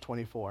 3, verse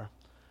 24.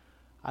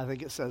 I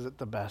think it says it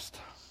the best.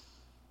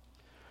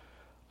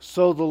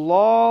 So the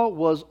law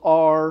was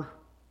our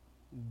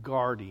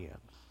guardian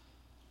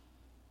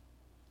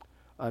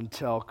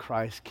until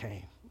Christ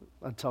came.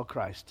 Until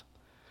Christ.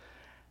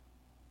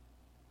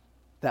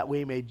 That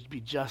we may be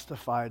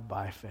justified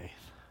by faith.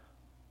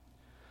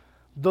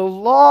 The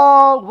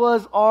law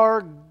was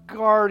our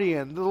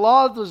guardian. The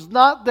law was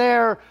not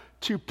there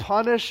to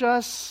punish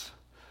us.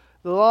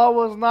 The law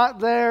was not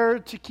there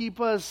to keep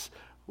us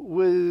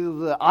with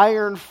the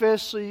iron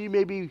fist so you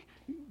may be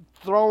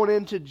thrown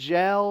into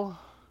jail.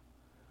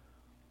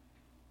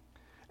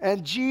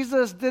 And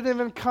Jesus didn't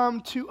even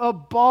come to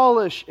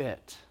abolish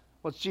it.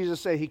 What's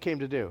Jesus say He came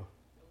to do?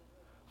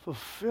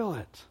 Fulfill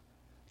it.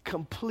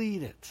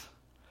 Complete it.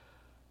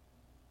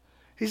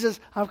 He says,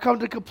 I've come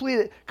to complete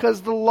it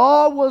because the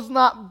law was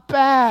not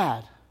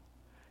bad.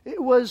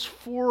 It was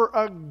for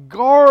a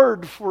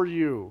guard for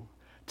you,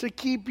 to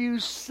keep you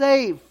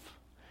safe.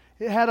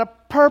 It had a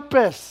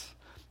purpose.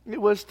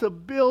 It was to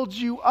build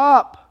you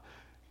up,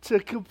 to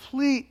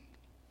complete,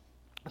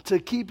 to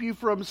keep you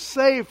from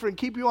safe and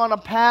keep you on a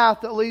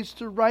path that leads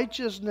to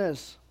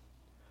righteousness.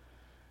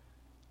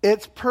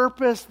 Its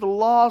purpose, the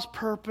law's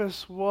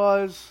purpose,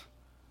 was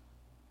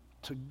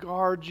to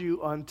guard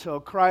you until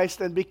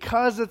Christ. And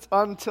because it's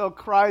until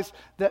Christ,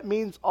 that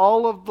means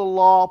all of the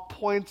law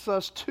points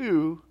us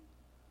to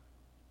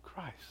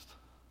Christ.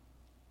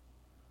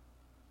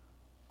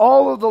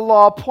 All of the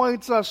law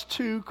points us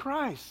to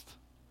Christ.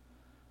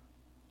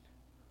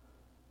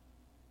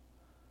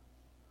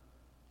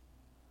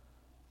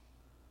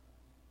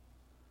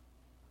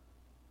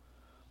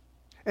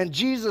 And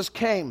Jesus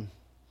came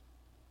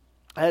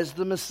as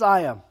the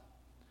Messiah.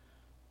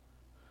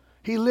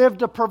 He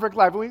lived a perfect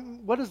life.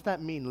 What does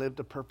that mean, lived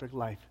a perfect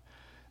life?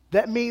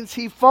 That means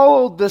he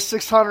followed the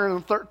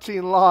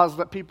 613 laws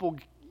that people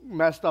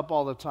messed up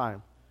all the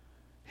time.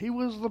 He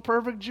was the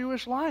perfect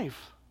Jewish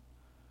life.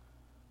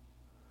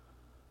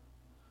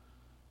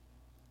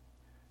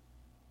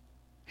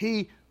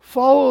 He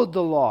followed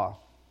the law.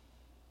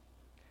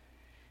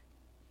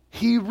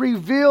 He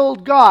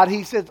revealed God.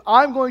 He says,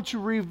 I'm going to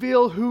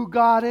reveal who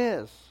God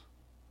is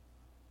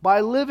by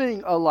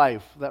living a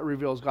life that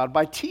reveals God,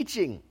 by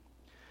teaching.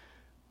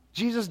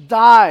 Jesus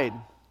died.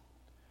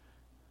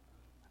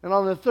 And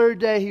on the third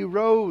day, he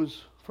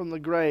rose from the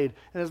grave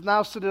and is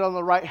now seated on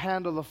the right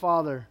hand of the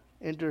Father,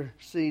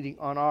 interceding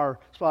on our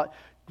spot.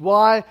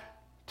 Why?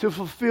 To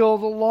fulfill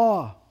the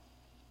law.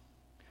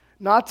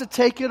 Not to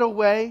take it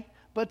away,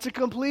 but to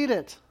complete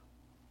it.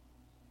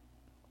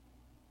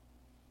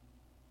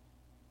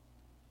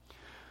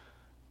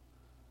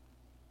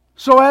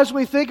 So as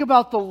we think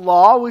about the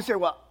law, we say,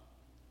 well,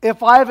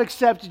 if I've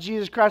accepted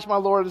Jesus Christ, my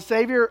Lord and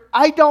Savior,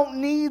 I don't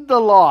need the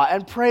law.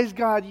 And praise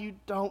God, you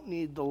don't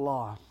need the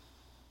law.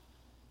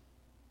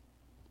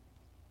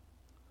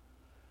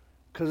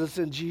 Because it's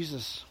in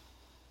Jesus.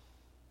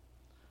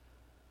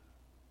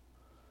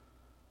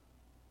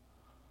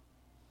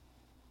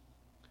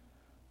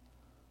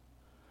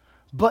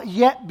 But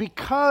yet,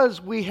 because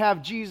we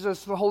have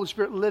Jesus, the Holy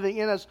Spirit living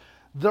in us,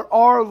 there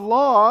are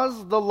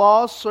laws. The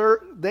laws serve,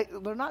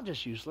 they're not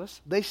just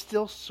useless. They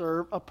still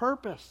serve a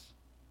purpose.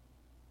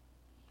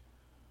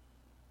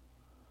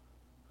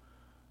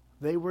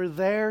 They were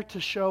there to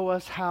show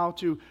us how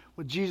to,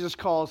 what Jesus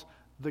calls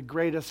the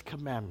greatest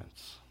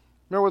commandments.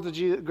 Remember what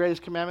the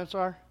greatest commandments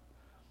are?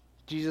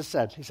 Jesus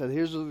said,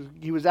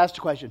 he was asked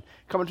a question,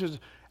 coming to us,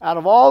 out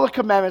of all the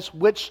commandments,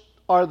 which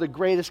are the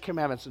greatest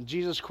commandments? And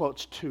Jesus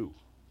quotes two.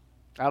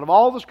 Out of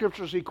all the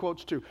scriptures, he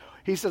quotes two.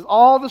 He says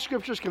all the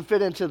scriptures can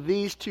fit into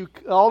these two,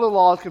 all the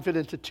laws can fit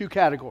into two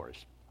categories.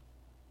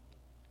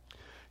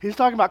 He's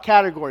talking about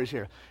categories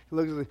here. He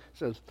looks at it,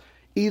 says,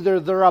 either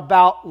they're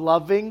about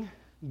loving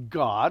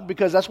God,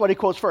 because that's what he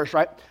quotes first,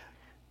 right?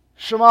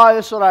 Shema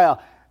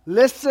Israel.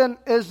 Listen,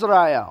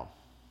 Israel.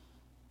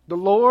 The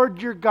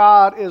Lord your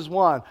God is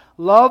one.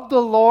 Love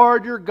the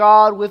Lord your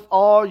God with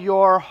all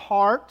your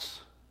heart.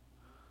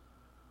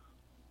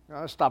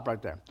 Now, let's stop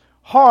right there.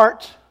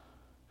 Heart.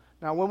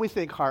 Now, when we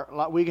think heart,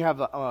 we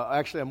have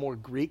actually a more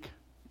Greek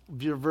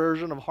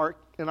version of heart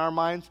in our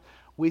minds.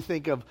 We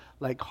think of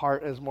like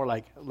heart as more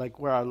like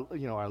where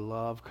our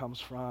love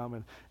comes from,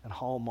 and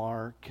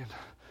Hallmark,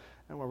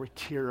 and where we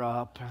tear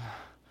up.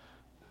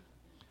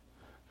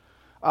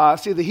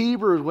 See, the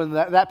Hebrews, when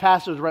that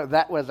passage was read,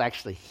 that was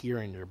actually here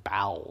in your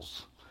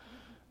bowels.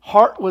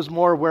 Heart was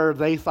more where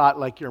they thought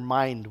like your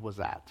mind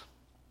was at.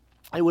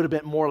 It would have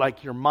been more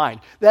like your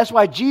mind. That's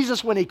why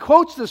Jesus, when he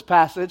quotes this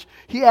passage,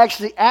 he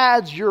actually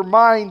adds your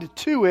mind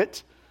to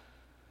it,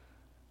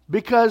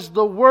 because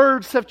the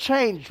words have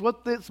changed.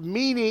 What this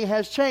meaning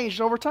has changed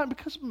over time,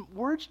 because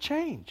words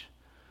change.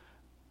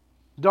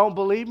 Don't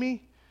believe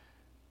me?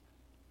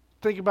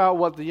 Think about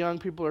what the young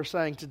people are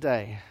saying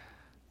today.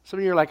 Some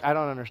of you are like, I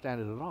don't understand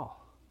it at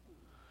all.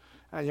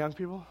 And young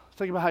people,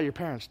 think about how your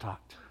parents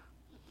talked.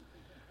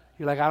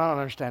 You're like, I don't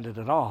understand it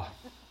at all.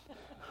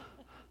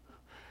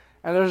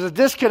 And there's a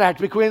disconnect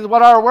between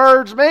what our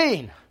words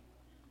mean.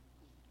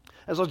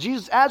 And so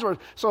Jesus adds words.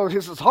 So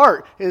his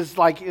heart is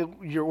like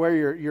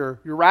where your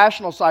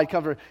rational side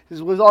comes from.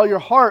 Is with all your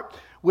heart,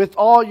 with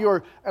all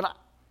your, and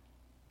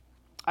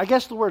I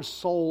guess the word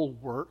soul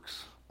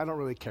works. I don't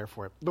really care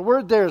for it. The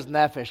word there is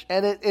nephesh,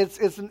 and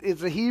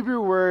it's a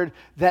Hebrew word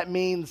that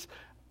means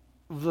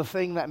the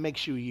thing that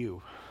makes you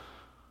you.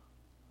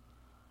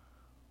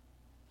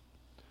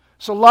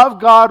 So love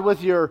God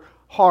with your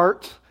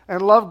heart,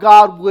 and love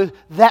God with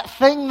that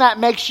thing that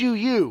makes you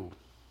you.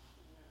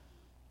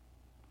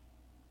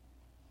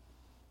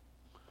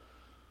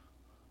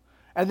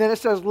 And then it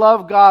says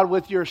love God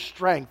with your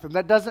strength. And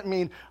that doesn't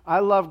mean I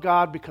love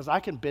God because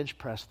I can bench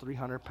press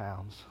 300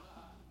 pounds.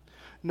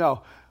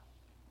 No.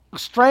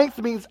 Strength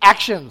means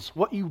actions,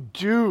 what you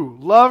do.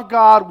 Love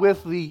God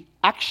with the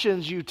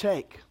actions you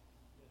take.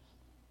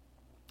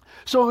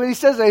 So when he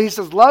says that, he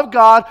says, love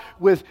God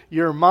with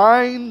your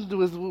mind,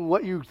 with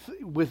what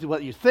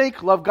you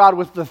think. Love God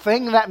with the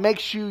thing that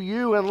makes you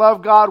you, and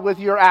love God with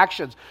your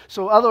actions.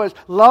 So otherwise,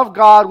 love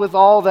God with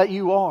all that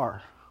you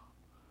are.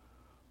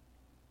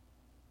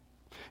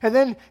 And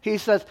then he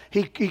says,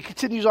 he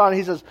continues on,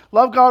 he says,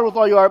 love God with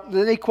all you are.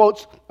 Then he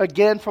quotes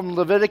again from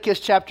Leviticus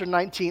chapter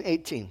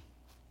 19:18.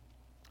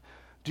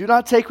 Do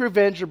not take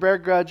revenge or bear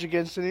grudge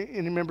against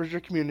any members of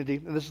your community.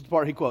 And this is the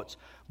part he quotes.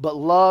 But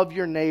love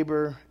your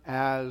neighbor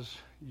as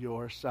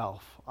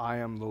yourself. I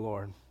am the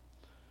Lord.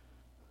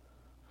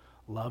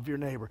 Love your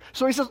neighbor.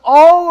 So he says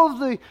all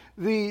of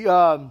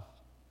the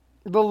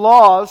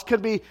laws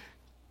can be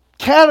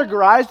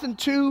categorized in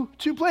two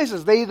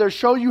places. They either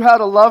show you how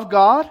to love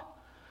God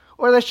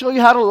or they show you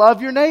how to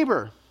love your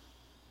neighbor.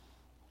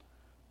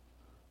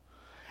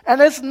 And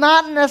it's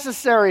not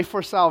necessary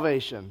for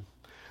salvation.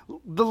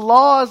 The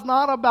law is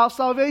not about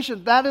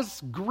salvation. That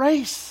is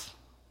grace.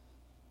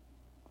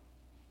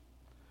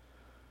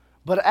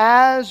 But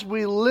as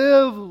we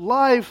live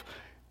life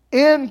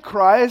in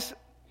Christ,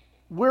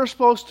 we're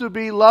supposed to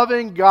be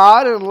loving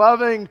God and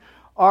loving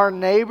our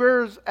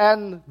neighbors,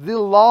 and the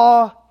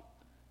law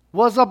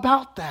was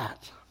about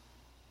that.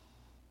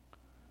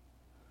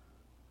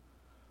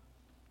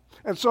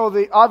 And so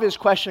the obvious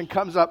question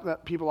comes up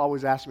that people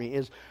always ask me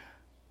is,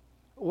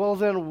 well,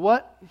 then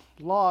what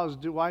laws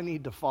do I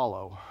need to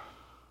follow?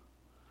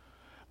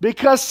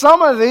 Because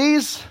some of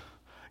these,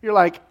 you're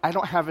like, I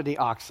don't have any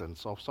oxen,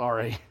 so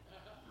sorry.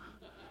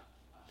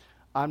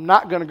 I'm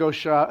not going to go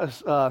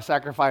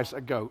sacrifice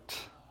a goat.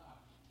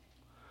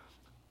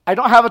 I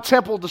don't have a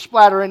temple to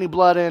splatter any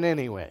blood in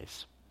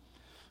anyways.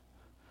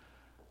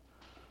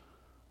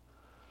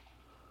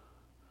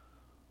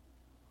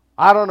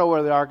 I don't know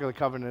where the Ark of the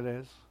Covenant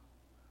is,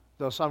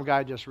 though some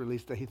guy just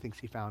released that he thinks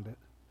he found it.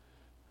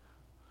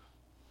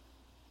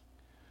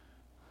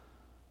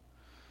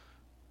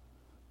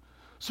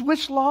 So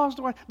which laws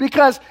do I...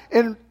 Because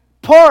in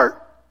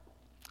part,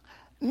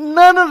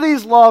 none of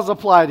these laws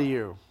apply to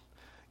you.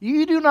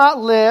 You do not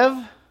live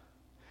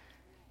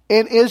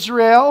in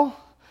Israel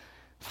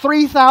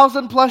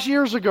 3,000 plus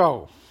years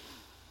ago.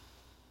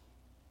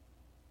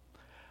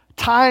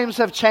 Times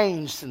have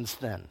changed since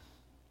then.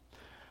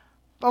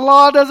 The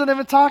law doesn't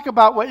even talk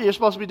about what you're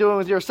supposed to be doing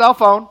with your cell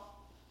phone.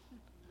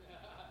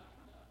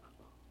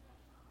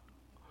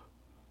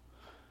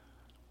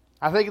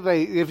 I think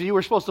if you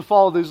were supposed to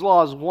follow these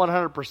laws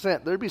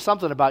 100%, there'd be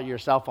something about your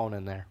cell phone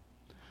in there.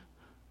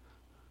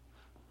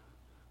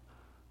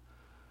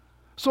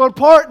 So in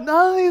part,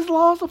 none of these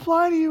laws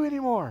apply to you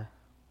anymore.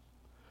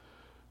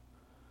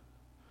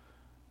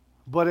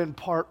 But in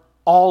part,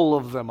 all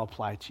of them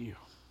apply to you.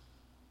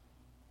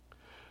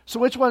 So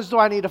which ones do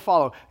I need to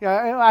follow?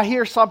 I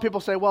hear some people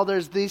say, well,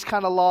 there's these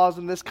kind of laws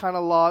and this kind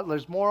of law.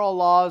 There's moral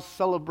laws,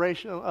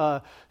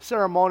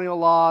 ceremonial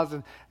laws,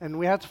 and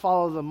we have to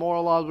follow the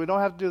moral laws. We don't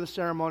have to do the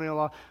ceremonial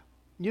law.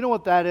 You know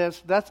what that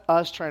is? That's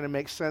us trying to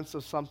make sense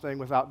of something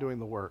without doing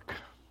the work.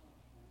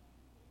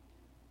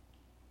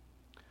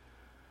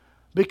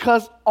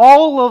 Because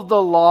all of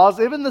the laws,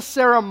 even the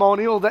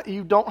ceremonial that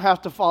you don't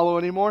have to follow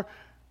anymore,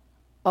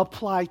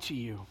 apply to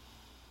you.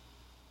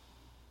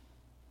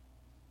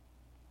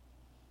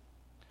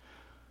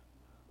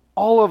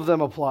 All of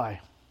them apply.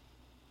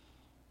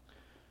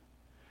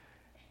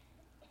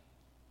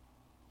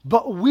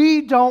 But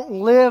we don't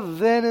live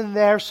then and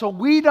there, so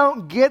we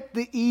don't get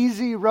the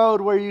easy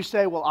road where you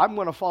say, well, I'm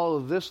going to follow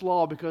this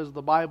law because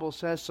the Bible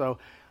says so.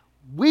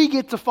 We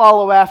get to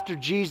follow after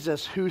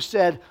Jesus, who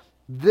said,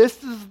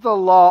 this is the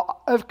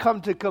law, I've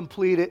come to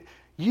complete it.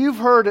 You've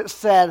heard it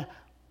said,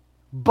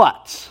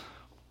 but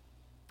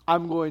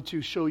I'm going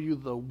to show you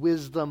the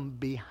wisdom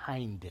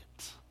behind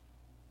it.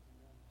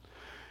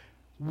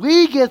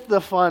 We get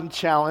the fun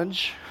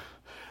challenge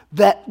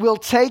that will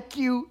take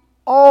you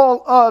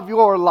all of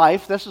your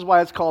life. This is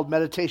why it's called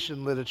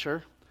meditation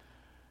literature.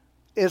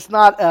 It's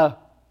not a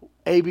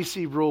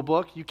ABC rule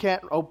book. You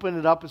can't open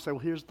it up and say, well,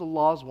 here's the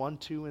laws 1,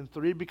 2, and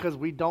 3, because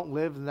we don't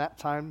live in that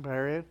time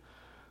period.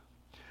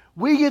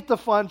 We get the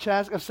fun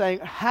chance of saying,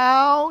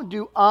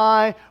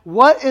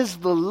 what is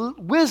the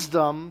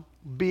wisdom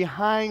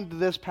behind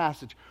this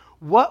passage?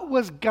 What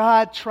was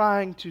God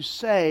trying to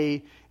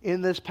say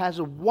in this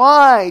passage?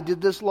 Why did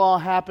this law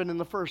happen in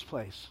the first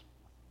place?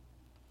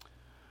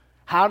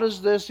 How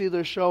does this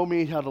either show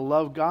me how to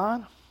love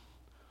God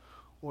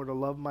or to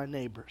love my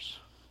neighbors?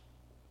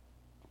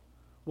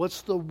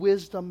 What's the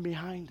wisdom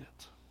behind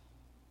it?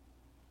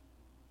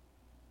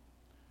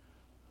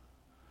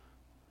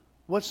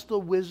 What's the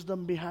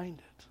wisdom behind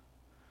it?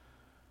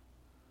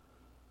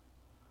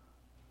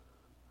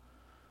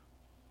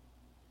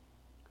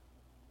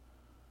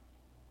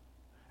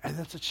 And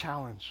that's a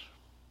challenge.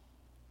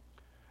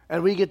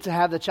 And we get to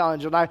have the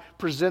challenge. And I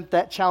present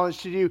that challenge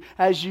to you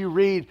as you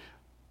read,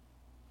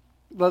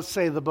 let's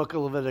say, the book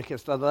of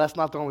Leviticus. That's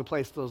not the only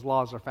place those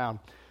laws are found.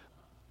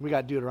 We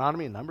got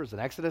Deuteronomy and Numbers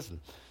and Exodus. And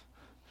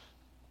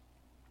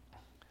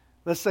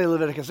let's say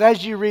Leviticus.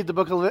 As you read the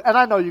book of Leviticus, and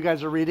I know you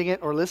guys are reading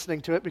it or listening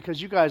to it because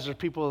you guys are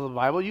people of the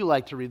Bible. You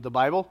like to read the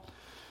Bible.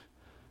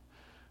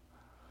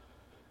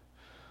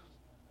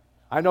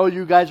 I know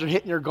you guys are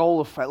hitting your goal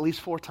of at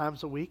least 4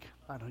 times a week.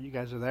 I know you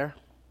guys are there.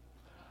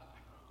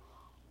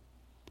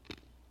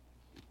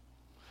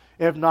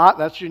 If not,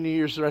 that's your New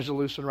Year's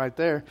resolution right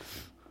there.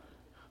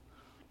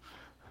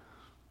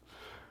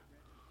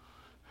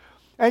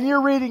 And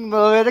you're reading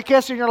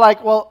Leviticus and you're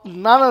like, well,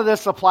 none of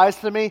this applies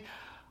to me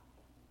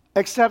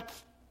except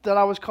that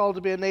I was called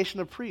to be a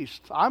nation of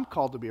priests. I'm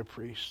called to be a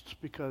priest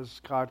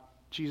because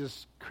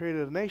Jesus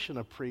created a nation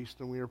of priests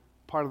and we are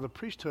part of the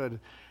priesthood.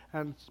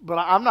 But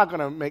I'm not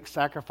going to make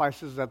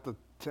sacrifices at the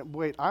temple.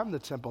 Wait, I'm the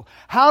temple.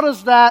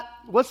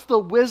 What's the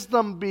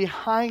wisdom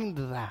behind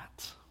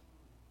that?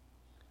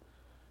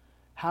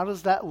 how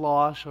does that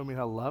law show me how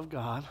to love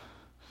God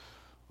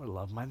or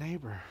love my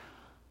neighbor?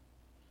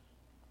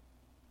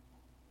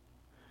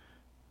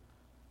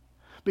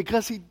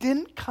 Because he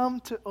didn't come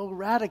to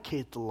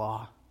eradicate the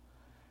law.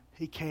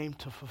 He came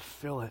to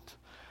fulfill it,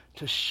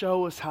 to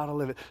show us how to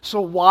live it.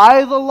 So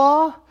why the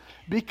law?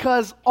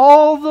 Because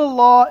all the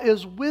law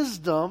is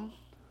wisdom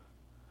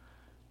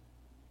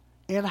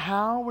in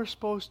how we're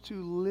supposed to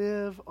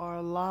live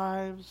our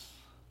lives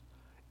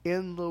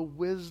in the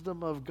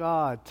wisdom of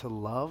God, to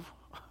love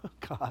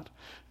God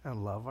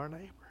and love our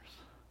neighbors.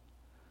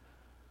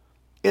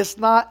 It's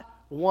not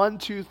 1,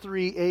 2,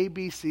 3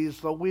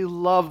 ABCs, though we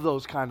love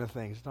those kind of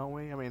things, don't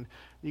we? I mean,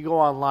 you go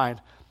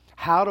online.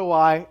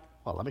 Well,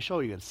 let me show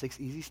you in 6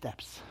 easy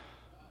steps.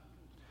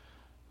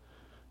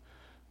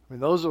 I mean,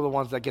 those are the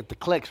ones that get the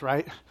clicks,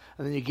 right?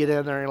 And then you get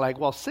in there and you're like,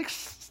 well,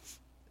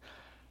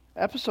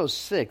 episode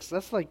 6,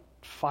 that's like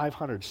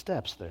 500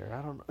 steps there.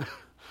 I don't know.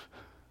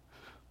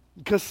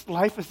 Because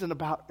life isn't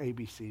about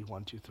ABC,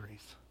 1, 2, 3s.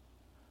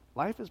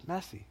 Life is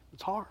messy.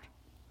 It's hard.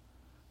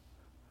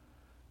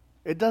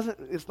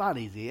 It's not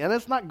easy, and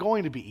it's not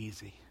going to be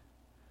easy.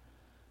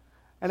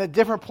 And at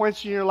different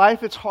points in your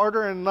life, it's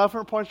harder, and at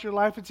different points in your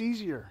life, it's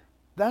easier.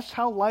 That's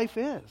how life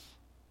is.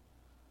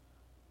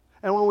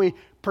 And when we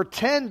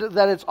pretend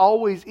that it's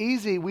always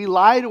easy, we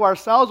lie to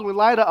ourselves, and we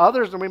lie to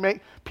others, and we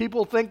make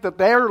people think that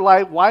their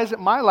life, why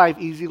isn't my life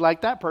easy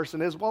like that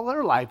person is? Well,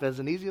 their life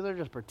isn't easy, they're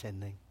just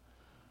pretending.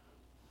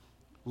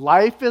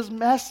 Life is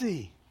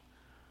messy.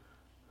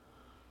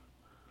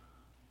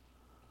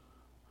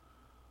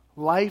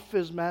 Life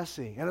is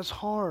messy, and it's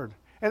hard,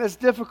 and it's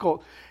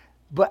difficult.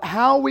 But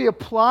how we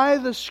apply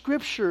the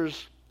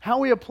scriptures, how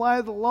we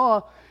apply the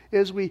law,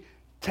 is we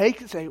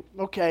take and say,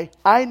 okay,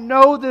 I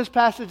know this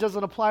passage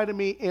doesn't apply to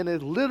me in a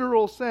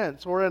literal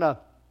sense, or in a,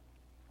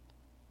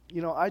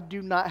 I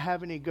do not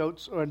have any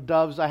goats or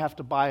doves I have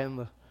to buy in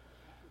the...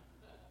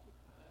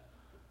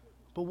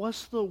 But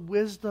what's the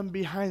wisdom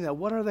behind that?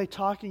 What are they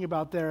talking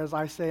about there as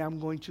I say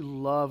I'm going to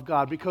love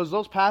God? Because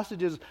those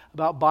passages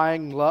about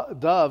buying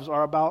doves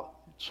are about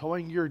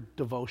showing your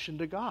devotion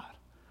to God,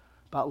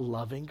 about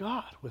loving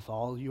God with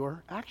all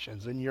your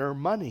actions and your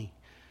money.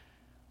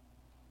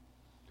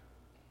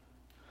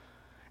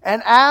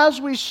 And as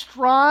we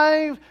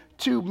strive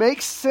to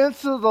make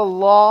sense of the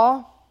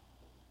law,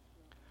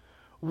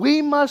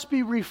 we must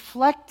be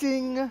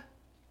reflecting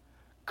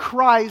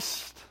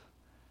Christ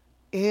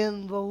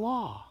in the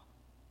law.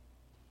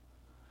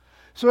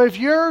 So if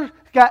you've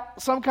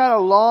got some kind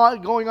of law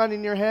going on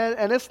in your head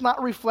and it's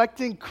not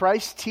reflecting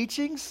Christ's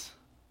teachings,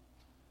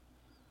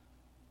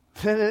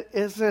 then it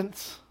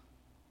isn't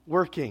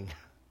working.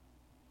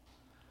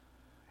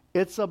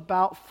 It's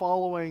about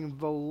following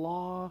the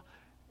law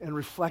and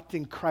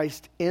reflecting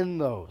Christ in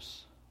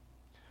those.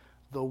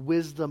 The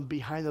wisdom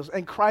behind those.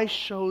 And Christ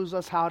shows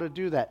us how to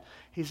do that.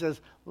 He says,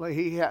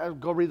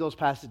 go read those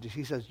passages.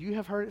 He says, you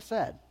have heard it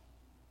said,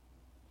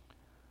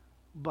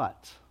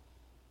 but...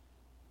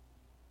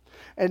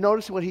 And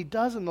notice what he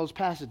does in those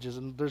passages,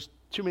 and there's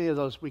too many of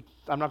those,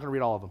 I'm not going to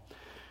read all of them.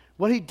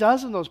 What he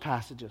does in those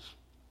passages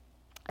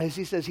is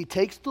he says he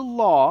takes the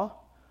law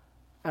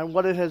and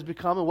what it has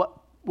become, and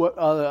what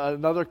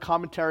another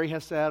commentary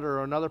has said,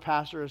 or another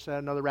pastor has said,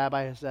 another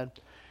rabbi has said,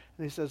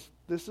 and he says,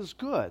 this is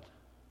good,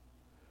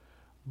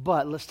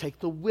 but let's take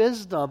the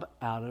wisdom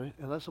out of it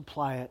and let's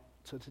apply it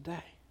to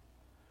today.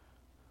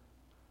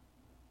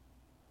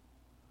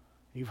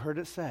 You've heard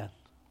it said.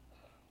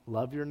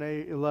 Love your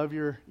love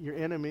your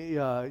enemy.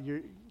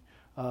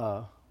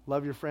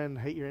 Love your friend.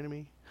 Hate your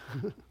enemy.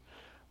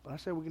 But I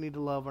said we need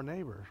to love our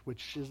neighbor,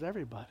 which is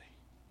everybody.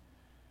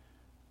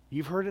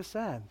 You've heard it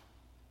said.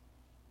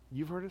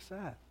 You've heard it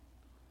said.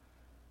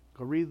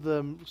 Go read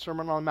the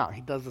Sermon on the Mount.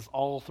 He does this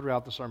all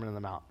throughout the Sermon on the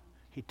Mount.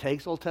 He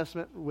takes Old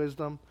Testament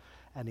wisdom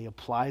and he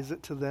applies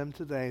it to them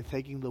today,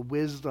 taking the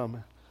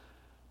wisdom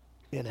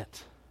in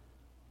it.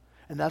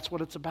 And that's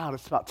what it's about.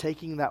 It's about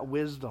taking that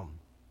wisdom.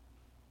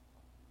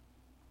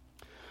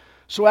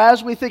 So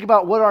as we think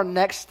about what our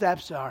next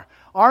steps are,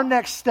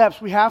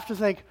 we have to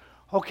think,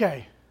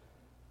 okay,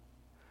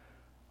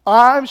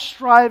 I'm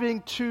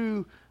striving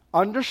to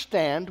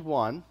understand,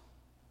 one,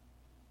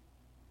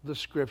 the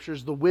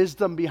scriptures, the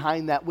wisdom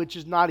behind that, which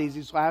is not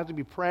easy. So I have to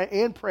be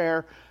in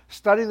prayer,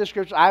 studying the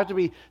scriptures. I have to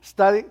be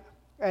studying.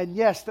 And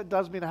yes, that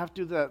does mean I have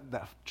to do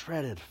the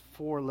dreaded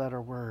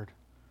 4-letter word,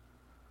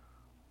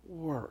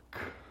 work.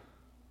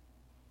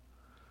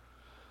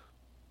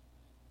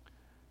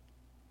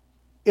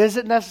 Is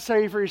it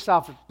necessary for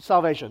your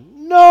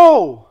salvation?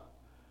 No!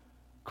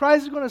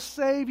 Christ is going to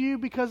save you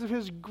because of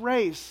His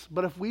grace.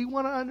 But if we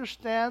want to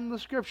understand the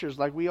Scriptures,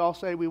 like we all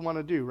say we want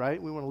to do, right?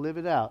 We want to live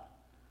it out.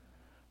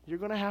 You're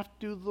going to have to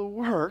do the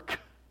work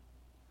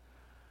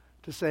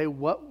to say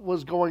what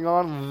was going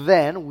on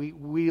then.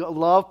 We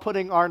love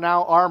putting our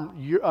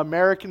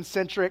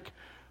American-centric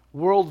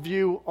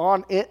worldview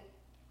on it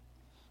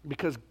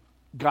because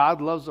God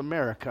loves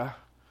America.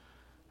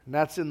 And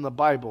that's in the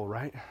Bible,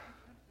 right?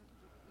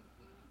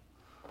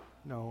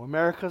 No,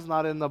 America's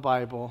not in the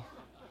Bible.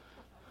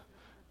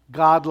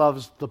 God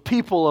loves the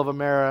people of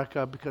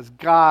America because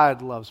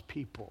God loves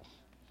people.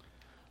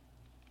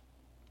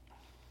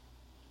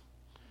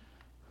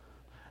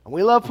 And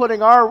we love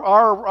putting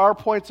our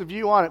points of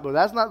view on it, but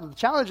that's not the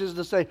challenge. Is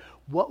to say,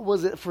 what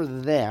was it for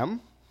them?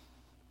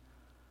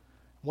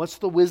 What's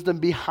the wisdom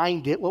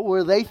behind it? What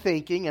were they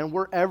thinking? And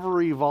we're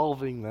ever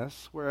evolving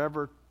this. We're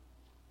ever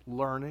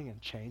learning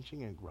and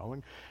changing and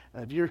growing.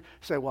 And if you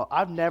say, well,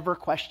 I've never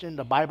questioned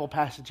a Bible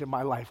passage in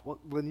my life, well,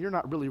 then you're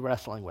not really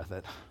wrestling with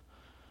it.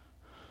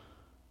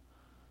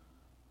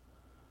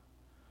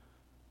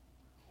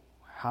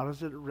 How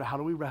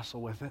do we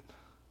wrestle with it?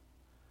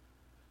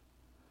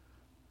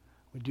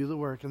 We do the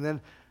work. And then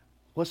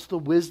what's the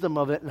wisdom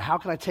of it? And how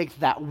can I take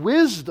that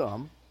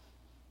wisdom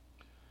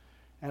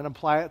and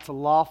apply it to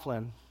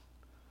Laughlin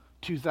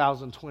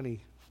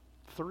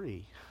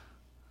 2023?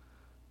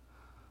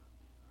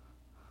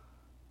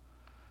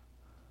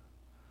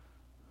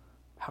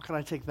 How can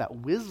I take that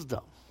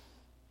wisdom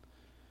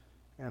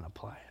and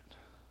apply it?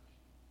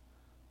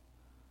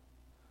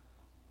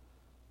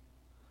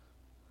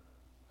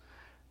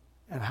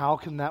 And how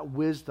can that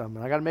wisdom,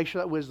 and I got to make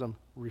sure that wisdom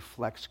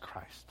reflects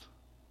Christ.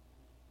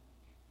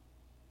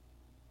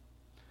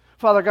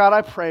 Father God,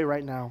 I pray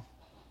right now.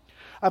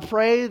 I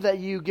pray that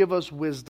you give us wisdom.